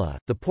Isabella.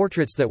 The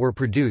portraits that were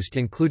produced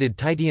included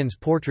Titian's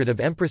portrait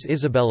of Empress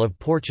Isabel of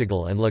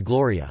Portugal and La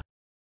Gloria.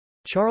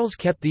 Charles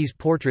kept these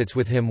portraits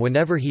with him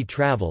whenever he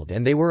travelled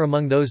and they were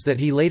among those that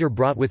he later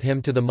brought with him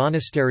to the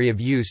monastery of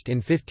Yuste in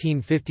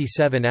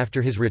 1557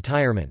 after his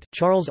retirement.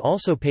 Charles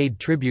also paid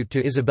tribute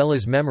to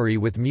Isabella's memory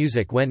with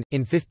music when,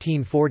 in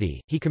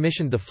 1540, he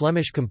commissioned the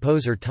Flemish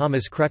composer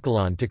Thomas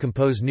Crequelin to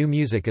compose new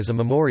music as a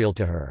memorial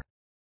to her.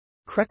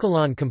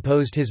 Crequelin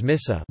composed his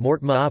Missa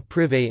Mortma à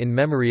Privé in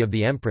memory of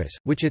the Empress,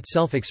 which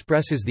itself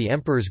expresses the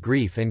emperor's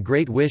grief and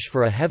great wish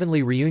for a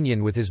heavenly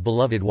reunion with his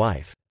beloved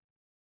wife.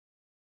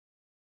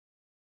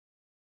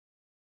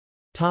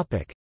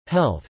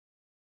 Health.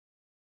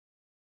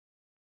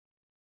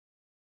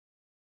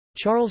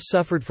 Charles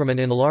suffered from an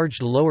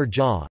enlarged lower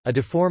jaw, a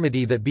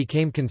deformity that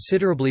became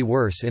considerably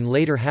worse in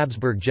later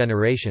Habsburg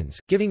generations,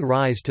 giving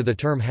rise to the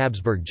term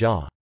Habsburg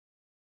jaw.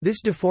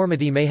 This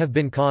deformity may have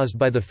been caused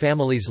by the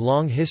family's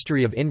long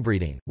history of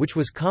inbreeding, which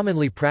was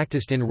commonly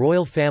practiced in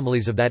royal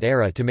families of that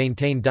era to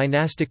maintain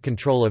dynastic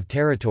control of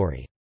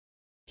territory.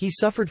 He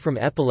suffered from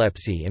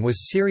epilepsy and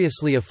was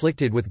seriously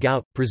afflicted with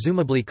gout,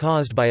 presumably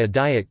caused by a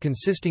diet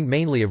consisting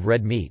mainly of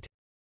red meat.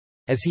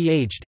 As he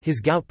aged, his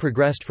gout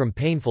progressed from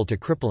painful to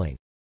crippling.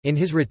 In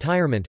his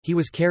retirement, he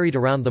was carried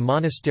around the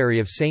monastery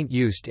of St.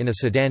 Eustace in a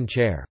sedan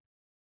chair.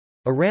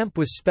 A ramp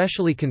was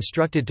specially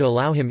constructed to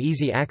allow him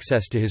easy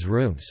access to his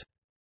rooms.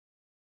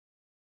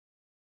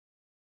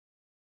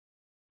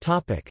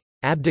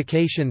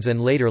 Abdications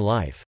and later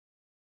life.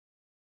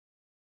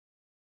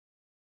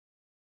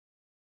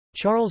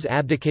 Charles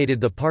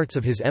abdicated the parts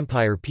of his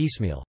empire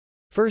piecemeal.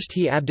 First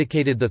he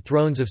abdicated the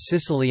thrones of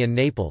Sicily and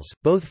Naples,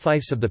 both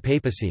fiefs of the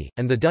papacy,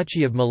 and the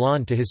Duchy of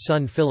Milan to his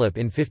son Philip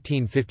in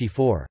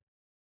 1554.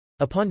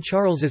 Upon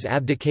Charles's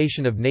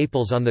abdication of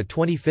Naples on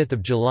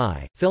 25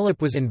 July,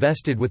 Philip was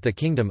invested with the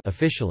kingdom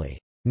officially.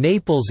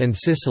 Naples and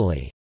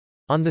Sicily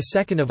on 2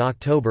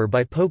 October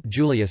by Pope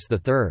Julius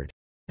III.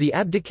 The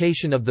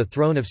abdication of the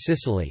throne of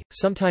Sicily,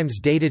 sometimes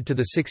dated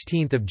to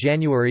 16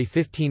 January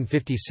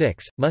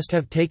 1556, must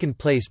have taken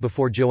place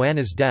before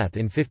Joanna's death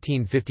in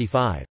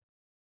 1555.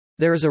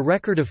 There is a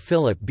record of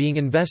Philip being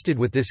invested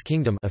with this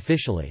kingdom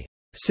officially,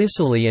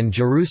 Sicily and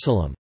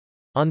Jerusalem,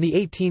 on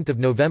 18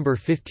 November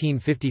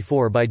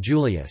 1554 by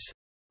Julius.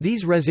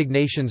 These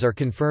resignations are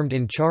confirmed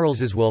in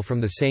Charles's will from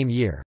the same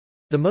year.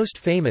 The most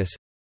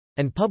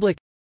famous—and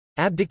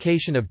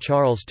public—abdication of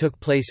Charles took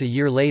place a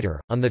year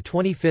later, on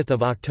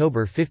 25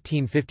 October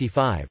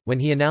 1555, when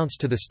he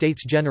announced to the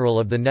States General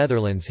of the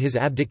Netherlands his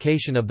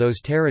abdication of those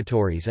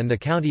territories and the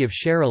county of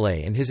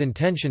Charolais and his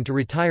intention to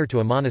retire to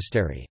a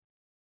monastery.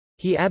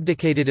 He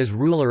abdicated as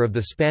ruler of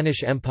the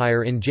Spanish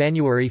Empire in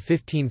January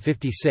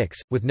 1556,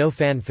 with no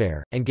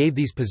fanfare, and gave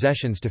these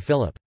possessions to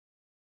Philip.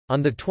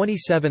 On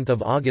 27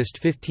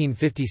 August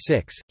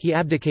 1556, he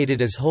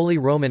abdicated as Holy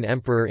Roman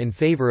Emperor in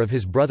favour of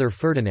his brother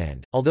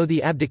Ferdinand, although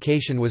the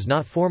abdication was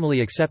not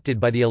formally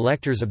accepted by the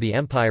electors of the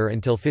empire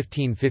until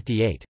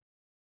 1558.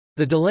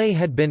 The delay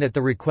had been at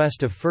the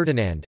request of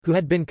Ferdinand, who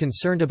had been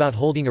concerned about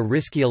holding a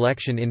risky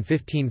election in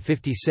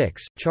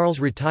 1556.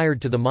 Charles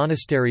retired to the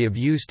monastery of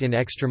Yuste in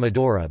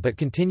Extremadura but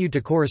continued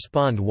to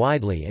correspond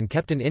widely and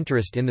kept an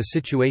interest in the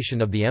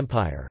situation of the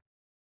empire.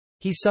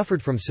 He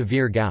suffered from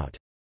severe gout.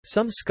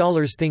 Some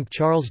scholars think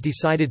Charles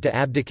decided to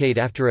abdicate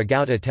after a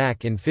gout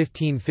attack in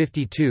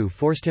 1552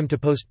 forced him to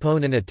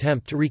postpone an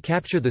attempt to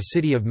recapture the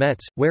city of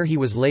Metz, where he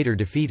was later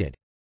defeated.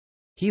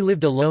 He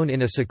lived alone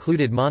in a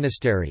secluded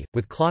monastery,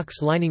 with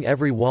clocks lining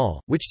every wall,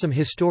 which some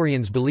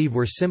historians believe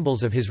were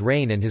symbols of his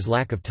reign and his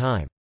lack of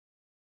time.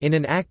 In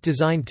an act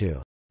designed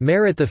to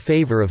merit the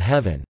favor of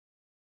heaven,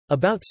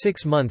 about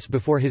 6 months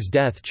before his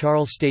death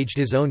Charles staged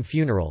his own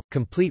funeral,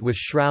 complete with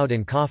shroud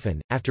and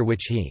coffin, after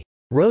which he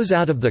rose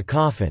out of the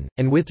coffin,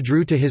 and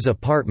withdrew to his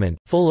apartment,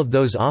 full of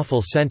those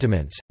awful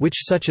sentiments,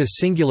 which such a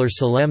singular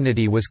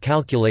solemnity was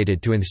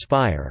calculated to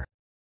inspire.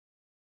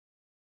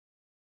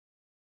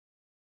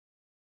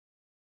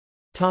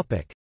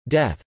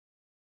 Death.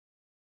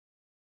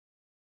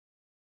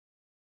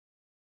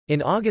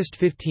 In August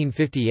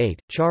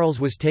 1558, Charles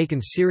was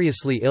taken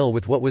seriously ill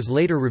with what was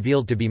later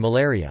revealed to be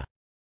malaria.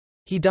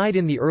 He died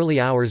in the early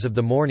hours of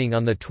the morning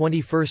on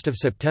 21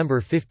 September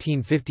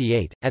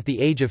 1558, at the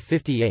age of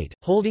 58,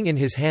 holding in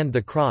his hand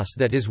the cross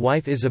that his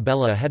wife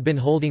Isabella had been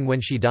holding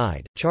when she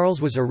died.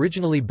 Charles was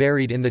originally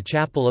buried in the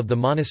chapel of the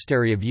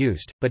monastery of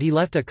Yuste, but he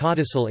left a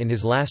codicil in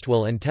his last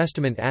will and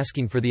testament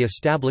asking for the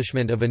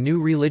establishment of a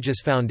new religious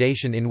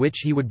foundation in which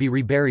he would be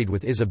reburied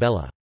with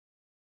Isabella.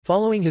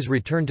 Following his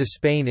return to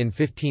Spain in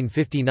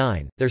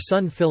 1559, their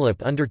son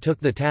Philip undertook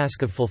the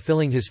task of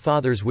fulfilling his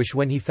father's wish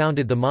when he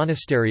founded the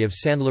monastery of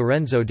San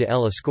Lorenzo de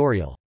El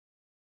Escorial.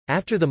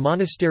 After the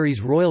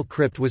monastery's royal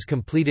crypt was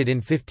completed in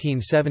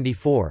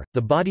 1574,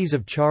 the bodies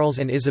of Charles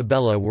and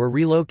Isabella were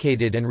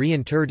relocated and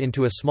reinterred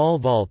into a small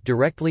vault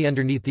directly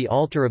underneath the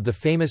altar of the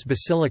famous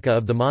basilica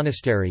of the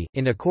monastery,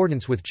 in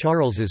accordance with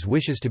Charles's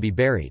wishes to be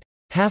buried,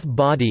 half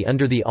body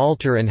under the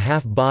altar and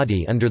half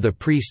body under the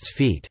priest's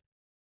feet,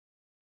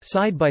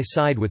 side by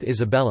side with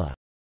Isabella.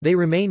 They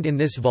remained in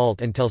this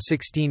vault until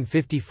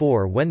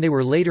 1654, when they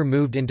were later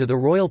moved into the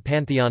royal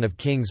pantheon of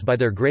kings by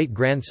their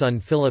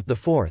great-grandson Philip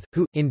IV,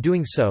 who, in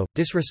doing so,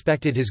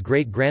 disrespected his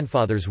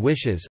great-grandfather's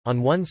wishes.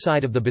 On one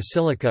side of the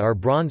basilica are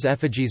bronze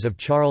effigies of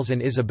Charles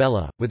and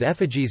Isabella, with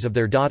effigies of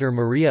their daughter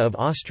Maria of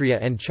Austria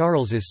and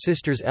Charles's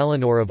sisters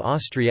Eleanor of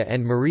Austria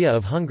and Maria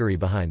of Hungary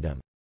behind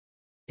them.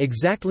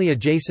 Exactly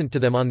adjacent to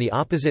them on the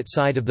opposite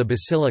side of the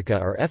basilica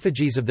are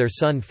effigies of their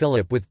son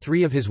Philip with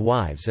 3 of his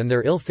wives and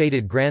their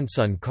ill-fated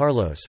grandson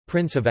Carlos,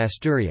 Prince of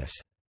Asturias.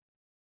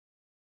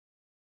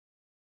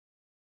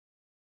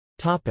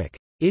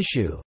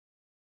 Issue.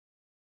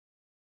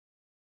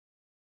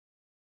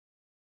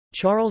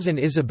 Charles and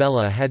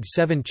Isabella had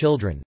 7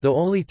 children, though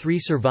only 3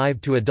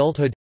 survived to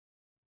adulthood.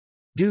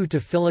 Due to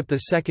Philip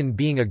II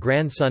being a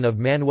grandson of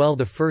Manuel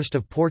I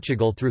of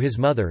Portugal through his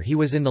mother, he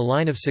was in the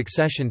line of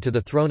succession to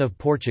the throne of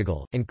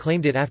Portugal, and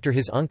claimed it after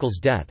his uncle's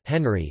death,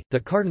 Henry,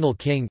 the Cardinal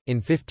King, in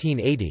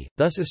 1580,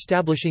 thus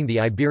establishing the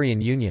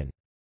Iberian Union.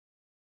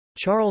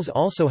 Charles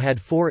also had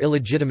 4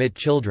 illegitimate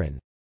children.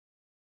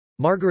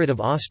 Margaret of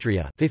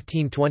Austria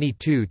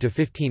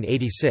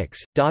 (1522–1586),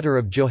 daughter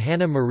of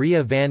Johanna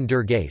Maria van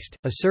der Geest,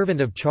 a servant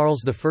of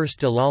Charles I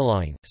de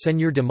Lalaing,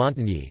 Seigneur de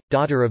Montagny,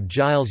 daughter of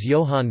Gilles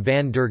Johan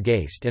van der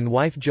Geest and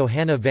wife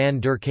Johanna van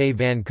der K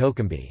van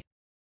Cochambe.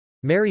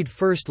 Married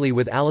firstly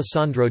with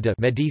Alessandro de'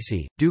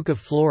 Medici, Duke of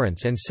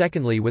Florence, and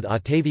secondly with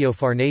Ottavio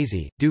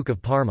Farnese, Duke of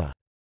Parma.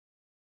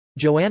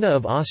 Joanna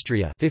of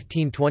Austria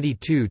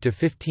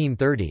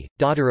 (1522–1530),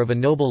 daughter of a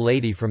noble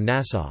lady from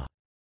Nassau.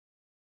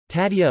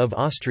 Taddea of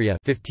Austria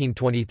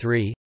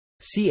 1523,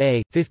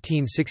 ca.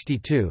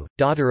 1562,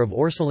 daughter of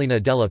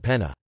Orsolina della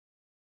Penna.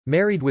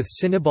 Married with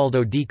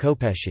Sinibaldo di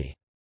Copesci.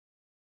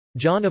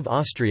 John of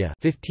Austria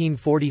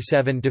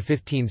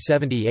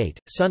 (1547–1578),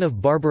 son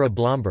of Barbara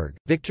Blomberg,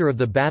 victor of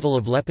the Battle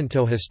of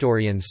Lepanto.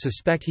 Historians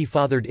suspect he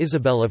fathered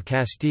Isabel of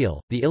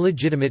Castile, the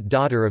illegitimate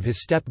daughter of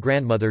his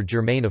step-grandmother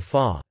Germaine of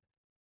Foix.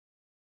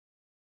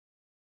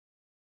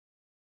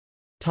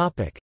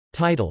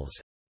 Titles.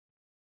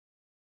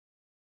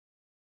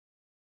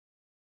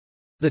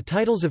 The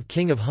titles of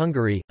King of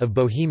Hungary, of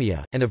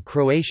Bohemia, and of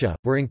Croatia,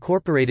 were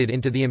incorporated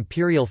into the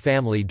imperial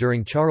family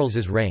during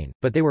Charles's reign,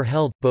 but they were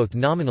held, both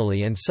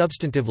nominally and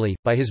substantively,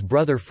 by his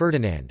brother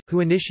Ferdinand, who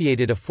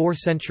initiated a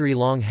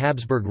 4-century-long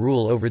Habsburg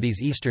rule over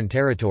these eastern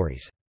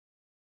territories.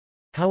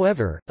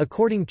 However,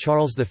 according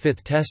Charles V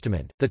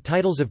Testament, the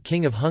titles of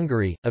King of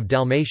Hungary, of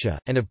Dalmatia,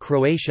 and of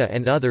Croatia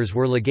and others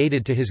were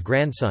legated to his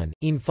grandson,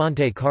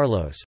 Infante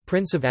Carlos,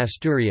 Prince of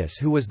Asturias,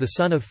 who was the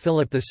son of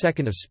Philip II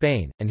of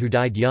Spain, and who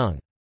died young.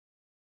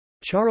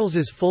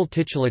 Charles's full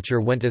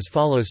titulature went as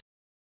follows: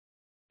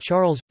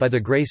 Charles, by the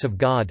grace of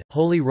God,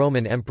 Holy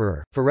Roman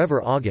Emperor,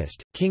 forever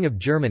August, King of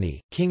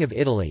Germany, King of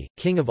Italy,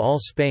 King of all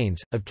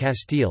Spains, of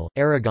Castile,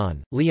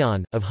 Aragon,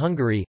 Leon, of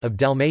Hungary, of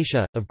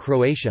Dalmatia, of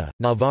Croatia,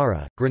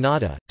 Navarra,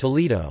 Granada,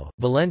 Toledo,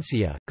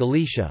 Valencia,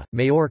 Galicia,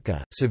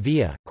 Majorca,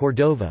 Sevilla,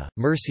 Cordova,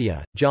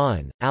 Murcia,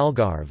 Jaén,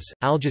 Algarves,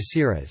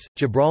 Algeciras,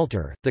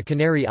 Gibraltar, the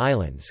Canary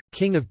Islands,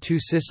 King of 2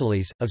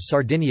 Sicilies, of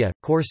Sardinia,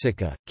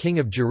 Corsica, King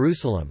of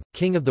Jerusalem,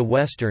 King of the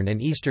Western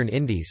and Eastern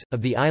Indies,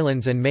 of the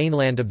islands and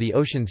mainland of the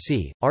Ocean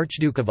Sea,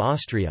 Archduke of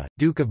Austria,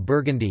 Duke of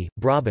Burgundy,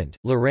 Brabant,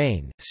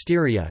 Lorraine,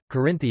 Styria,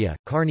 Carinthia,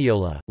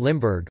 Carniola,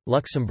 Limburg,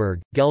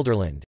 Luxembourg,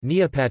 Gelderland,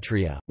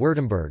 Neopatria,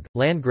 Württemberg,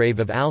 Landgrave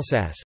of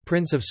Alsace,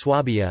 Prince of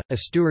Swabia,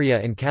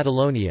 Asturia and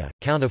Catalonia,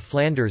 Count of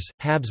Flanders,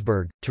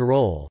 Habsburg,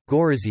 Tyrol,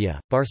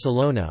 Gorizia,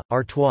 Barcelona,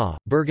 Artois,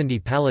 Burgundy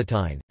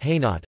Palatine,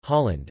 Hainaut,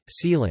 Holland,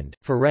 Sealand,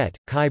 Ferret,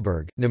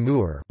 Kyburg,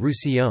 Namur,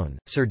 Roussillon,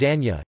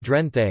 Cerdagne,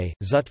 Drenthe,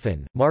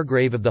 Zutphen,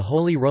 Margrave of the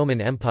Holy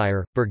Roman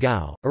Empire,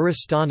 Burgau,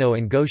 Oristano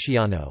and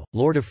Gociano,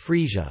 Lord of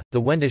Frisia, the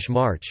Wendish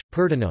March,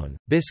 Pordenone,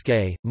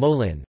 Biscay,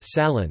 Molin,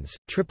 Salins,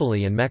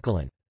 Tripoli and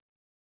Mechelen.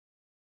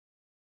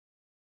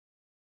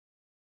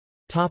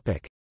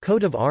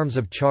 Coat of arms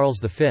of Charles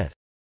V.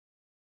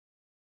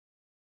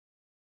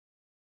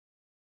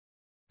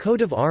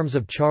 Coat of arms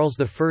of Charles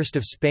I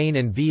of Spain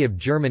and V of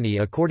Germany.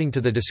 According to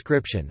the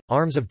description,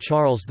 arms of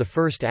Charles I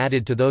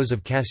added to those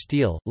of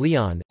Castile,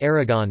 Leon,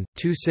 Aragon,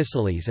 2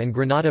 Sicilies and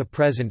Granada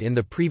present in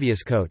the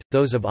previous coat,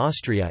 those of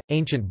Austria,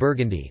 ancient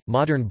Burgundy,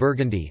 modern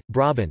Burgundy,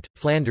 Brabant,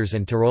 Flanders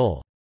and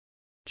Tyrol.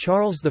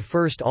 Charles I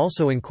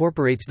also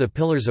incorporates the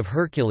Pillars of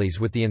Hercules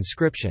with the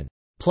inscription,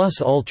 plus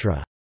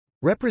ultra,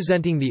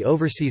 representing the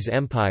overseas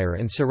empire,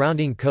 and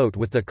surrounding coat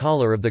with the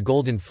collar of the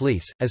Golden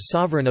Fleece, as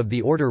sovereign of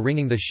the order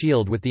ringing the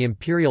shield with the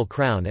imperial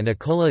crown and a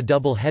colla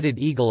double-headed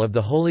eagle of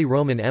the Holy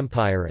Roman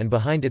Empire, and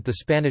behind it the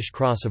Spanish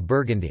cross of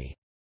Burgundy.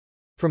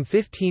 From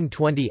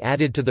 1520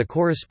 added to the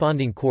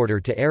corresponding quarter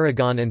to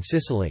Aragon and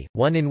Sicily,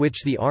 one in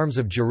which the arms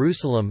of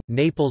Jerusalem,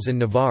 Naples and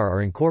Navarre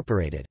are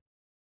incorporated.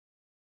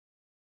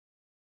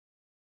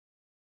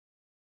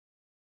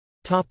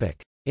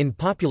 In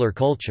popular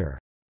culture.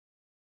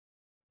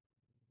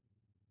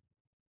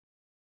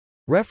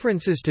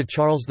 References to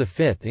Charles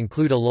V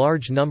include a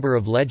large number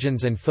of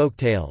legends and folk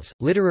tales,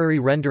 literary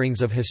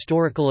renderings of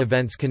historical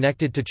events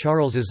connected to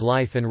Charles's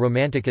life and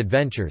romantic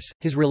adventures,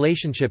 his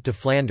relationship to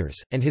Flanders,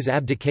 and his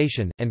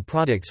abdication, and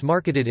products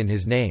marketed in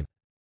his name.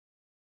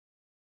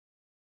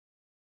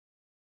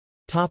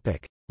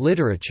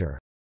 Literature.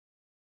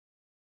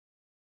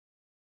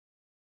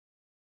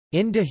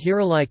 In de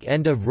Heerlijk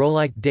Ende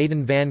Vrolijk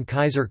Daden van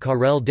Keizer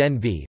Karel den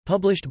V,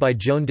 published by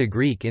Joan de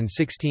Greek in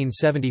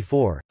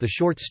 1674, the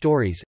short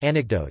stories,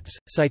 anecdotes,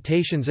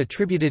 citations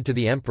attributed to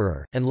the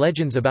emperor, and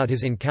legends about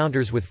his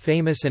encounters with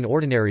famous and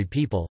ordinary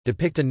people,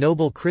 depict a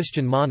noble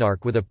Christian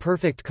monarch with a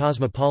perfect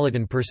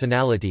cosmopolitan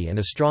personality and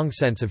a strong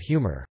sense of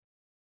humor.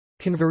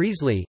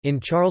 Conversely, in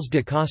Charles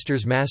de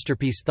Coster's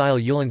masterpiece Theil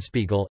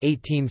Eulenspiegel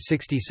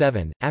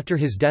 1867, after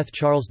his death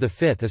Charles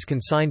V is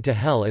consigned to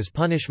hell as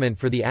punishment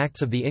for the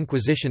acts of the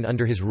Inquisition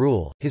under his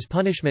rule, his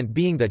punishment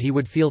being that he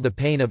would feel the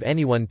pain of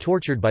anyone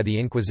tortured by the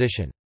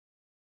Inquisition.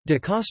 De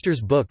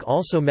Coster's book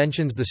also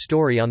mentions the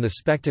story on the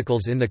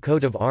spectacles in the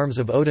coat of arms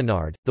of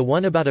Oudenaarde, the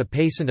one about a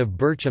peasant of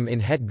Berchem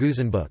in Het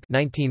Guzenboek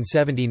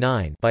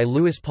 1979 by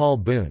Louis Paul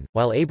Boon,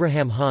 while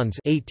Abraham Hans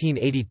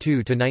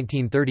 1882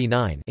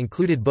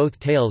 included both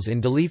tales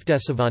in De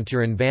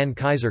Liefdesavonturen van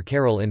Keizer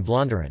Karel in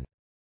Vlaanderen.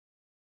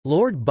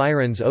 Lord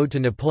Byron's Ode to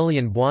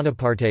Napoleon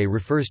Bonaparte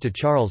refers to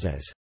Charles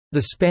as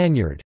the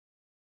Spaniard.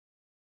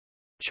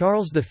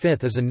 Charles V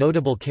is a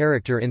notable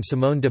character in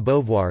Simone de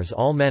Beauvoir's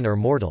All Men Are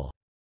Mortal.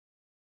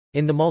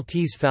 In The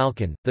Maltese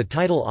Falcon, the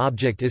title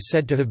object is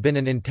said to have been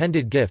an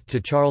intended gift to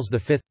Charles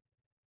V.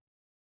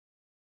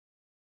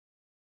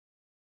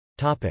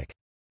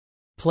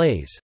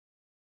 Plays.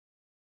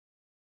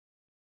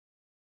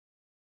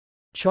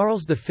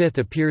 Charles V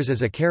appears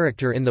as a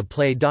character in the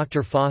play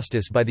Dr.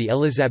 Faustus by the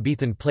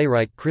Elizabethan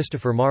playwright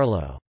Christopher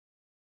Marlowe.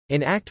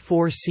 In Act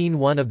 4 Scene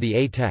 1 of the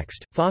A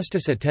text,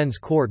 Faustus attends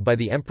court by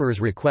the emperor's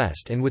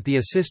request and with the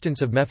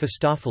assistance of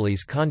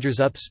Mephistopheles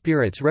conjures up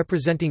spirits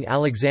representing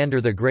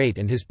Alexander the Great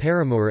and his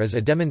paramour as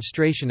a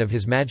demonstration of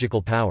his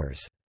magical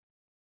powers.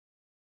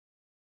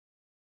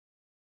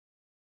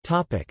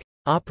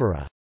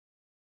 Opera.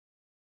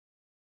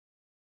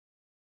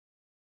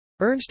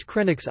 Ernst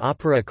Krenek's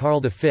opera Karl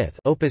V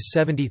Opus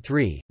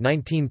 73,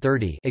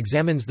 1930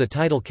 examines the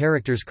title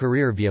character's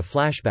career via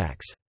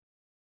flashbacks.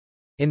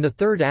 In the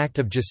third act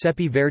of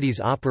Giuseppe Verdi's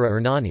opera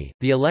Ernani,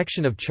 the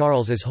election of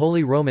Charles as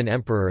Holy Roman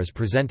Emperor is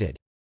presented.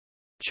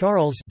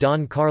 Charles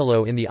Don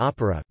Carlo in the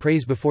opera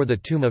prays before the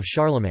tomb of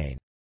Charlemagne.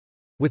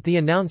 With the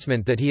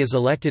announcement that he is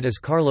elected as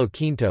Carlo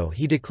V,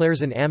 he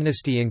declares an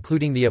amnesty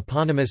including the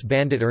eponymous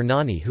bandit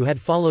Ernani who had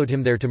followed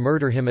him there to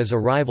murder him as a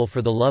rival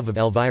for the love of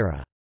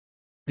Elvira.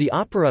 The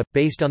opera,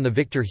 based on the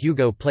Victor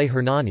Hugo play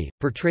Hernani,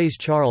 portrays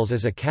Charles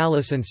as a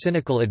callous and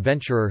cynical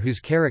adventurer whose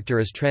character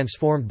is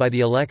transformed by the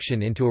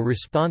election into a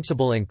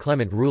responsible and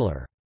clement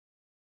ruler.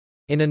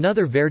 In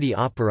another Verdi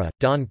opera,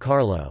 Don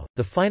Carlo,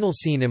 the final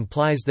scene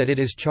implies that it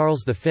is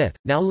Charles V,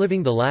 now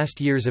living the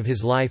last years of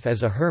his life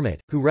as a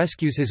hermit, who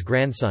rescues his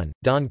grandson,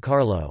 Don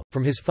Carlo,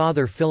 from his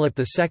father Philip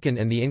II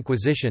and the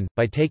Inquisition,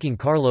 by taking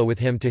Carlo with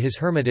him to his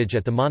hermitage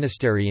at the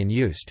monastery in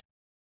Yuste.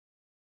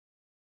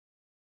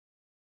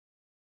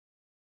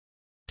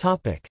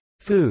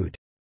 Food.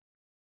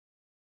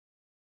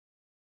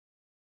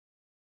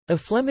 A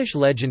Flemish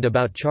legend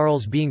about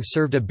Charles being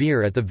served a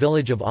beer at the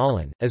village of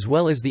Aalen, as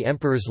well as the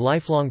emperor's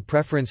lifelong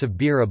preference of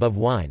beer above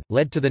wine,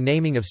 led to the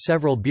naming of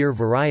several beer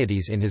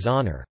varieties in his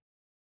honour.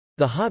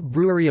 The Hot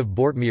Brewery of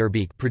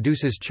Boortmeerbeek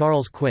produces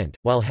Charles Quint,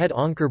 while Het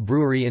Anker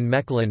Brewery in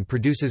Mechelen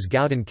produces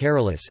Gouden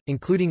Carolus,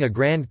 including a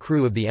Grand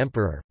Cru of the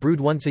Emperor, brewed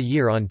once a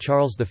year on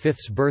Charles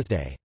V's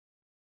birthday.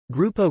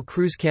 Grupo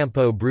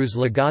Cruzcampo brews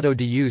Legado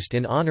de Yuste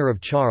in honor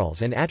of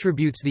Charles and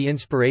attributes the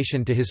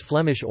inspiration to his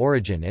Flemish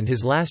origin and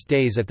his last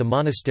days at the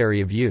monastery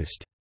of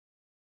Yuste.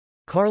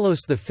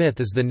 Carlos V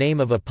is the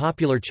name of a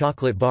popular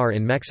chocolate bar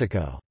in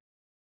Mexico.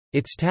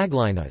 Its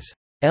tagline is,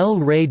 El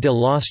Rey de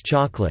los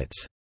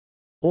Chocolates,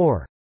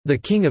 or the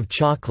King of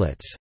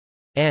Chocolates,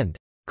 and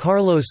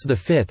Carlos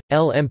V,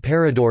 El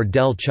Emperador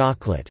del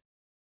Chocolate,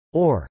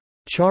 or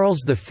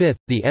Charles V,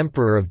 the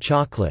Emperor of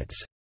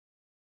Chocolates.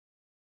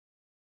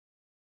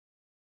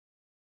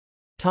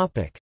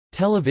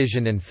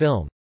 Television and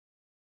film.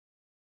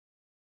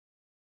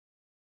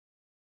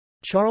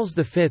 Charles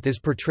V is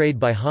portrayed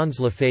by Hans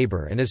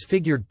Lefebvre and is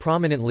figured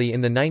prominently in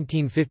the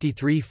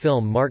 1953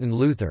 film Martin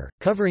Luther,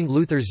 covering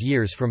Luther's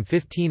years from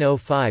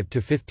 1505 to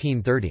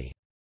 1530.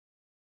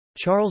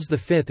 Charles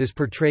V is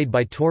portrayed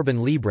by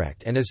Torben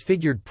Liebrecht and is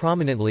figured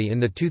prominently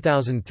in the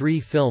 2003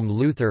 film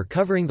Luther,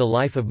 covering the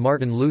life of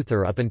Martin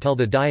Luther up until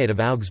the Diet of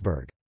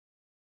Augsburg.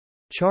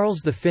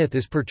 Charles V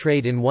is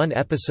portrayed in one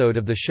episode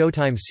of the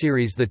Showtime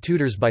series The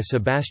Tudors by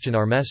Sebastian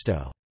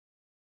Armesto.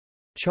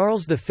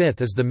 Charles V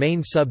is the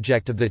main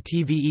subject of the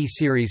TVE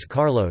series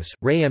Carlos,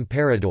 Rey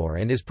Emperador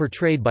and is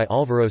portrayed by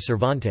Álvaro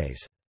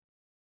Cervantes.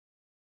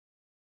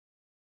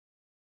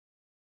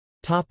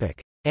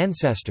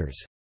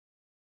 Ancestors.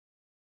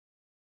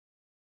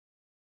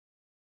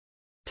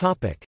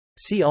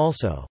 See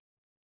also: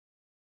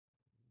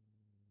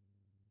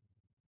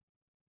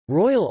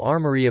 Royal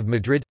Armoury of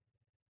Madrid.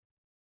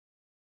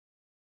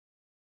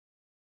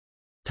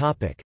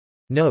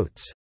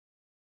 Notes.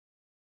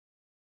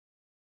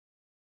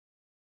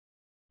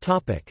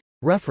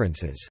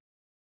 References.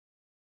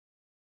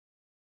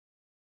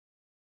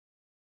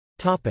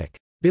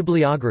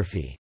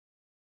 Bibliography.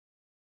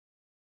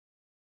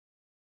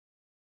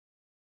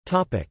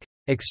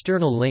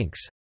 External links.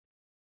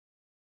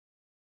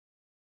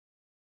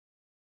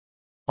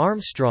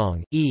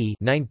 Armstrong, E.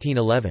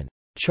 1911.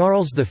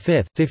 Charles V,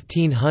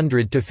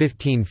 1500 to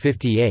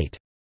 1558.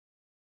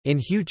 In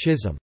Hugh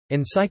Chisholm.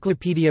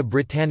 Encyclopædia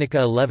Britannica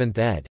 11th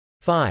ed.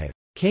 5.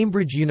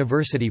 Cambridge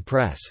University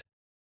Press.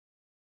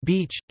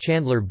 Beach,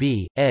 Chandler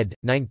B., ed.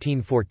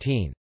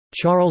 1914.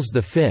 Charles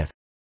V.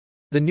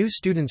 The New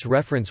Student's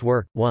Reference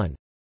Work, 1.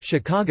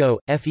 Chicago,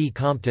 F. E.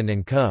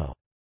 Compton & Co.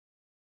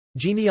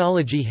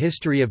 Genealogy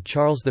History of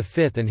Charles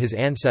V and His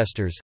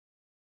Ancestors.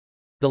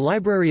 The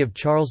Library of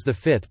Charles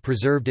V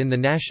preserved in the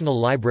National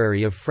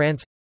Library of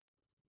France.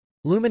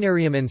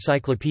 Luminarium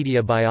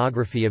Encyclopedia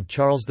Biography of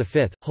Charles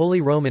V,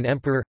 Holy Roman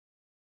Emperor.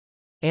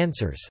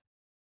 Answers.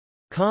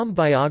 Com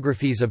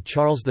Biographies of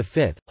Charles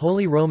V,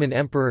 Holy Roman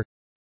Emperor.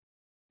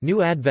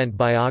 New Advent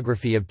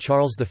Biography of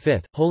Charles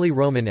V, Holy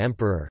Roman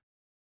Emperor.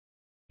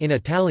 In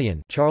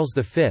Italian, Charles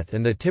V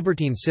and the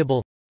Tiburtine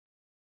Sibyl.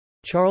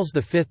 Charles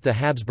V the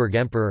Habsburg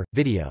Emperor,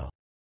 video.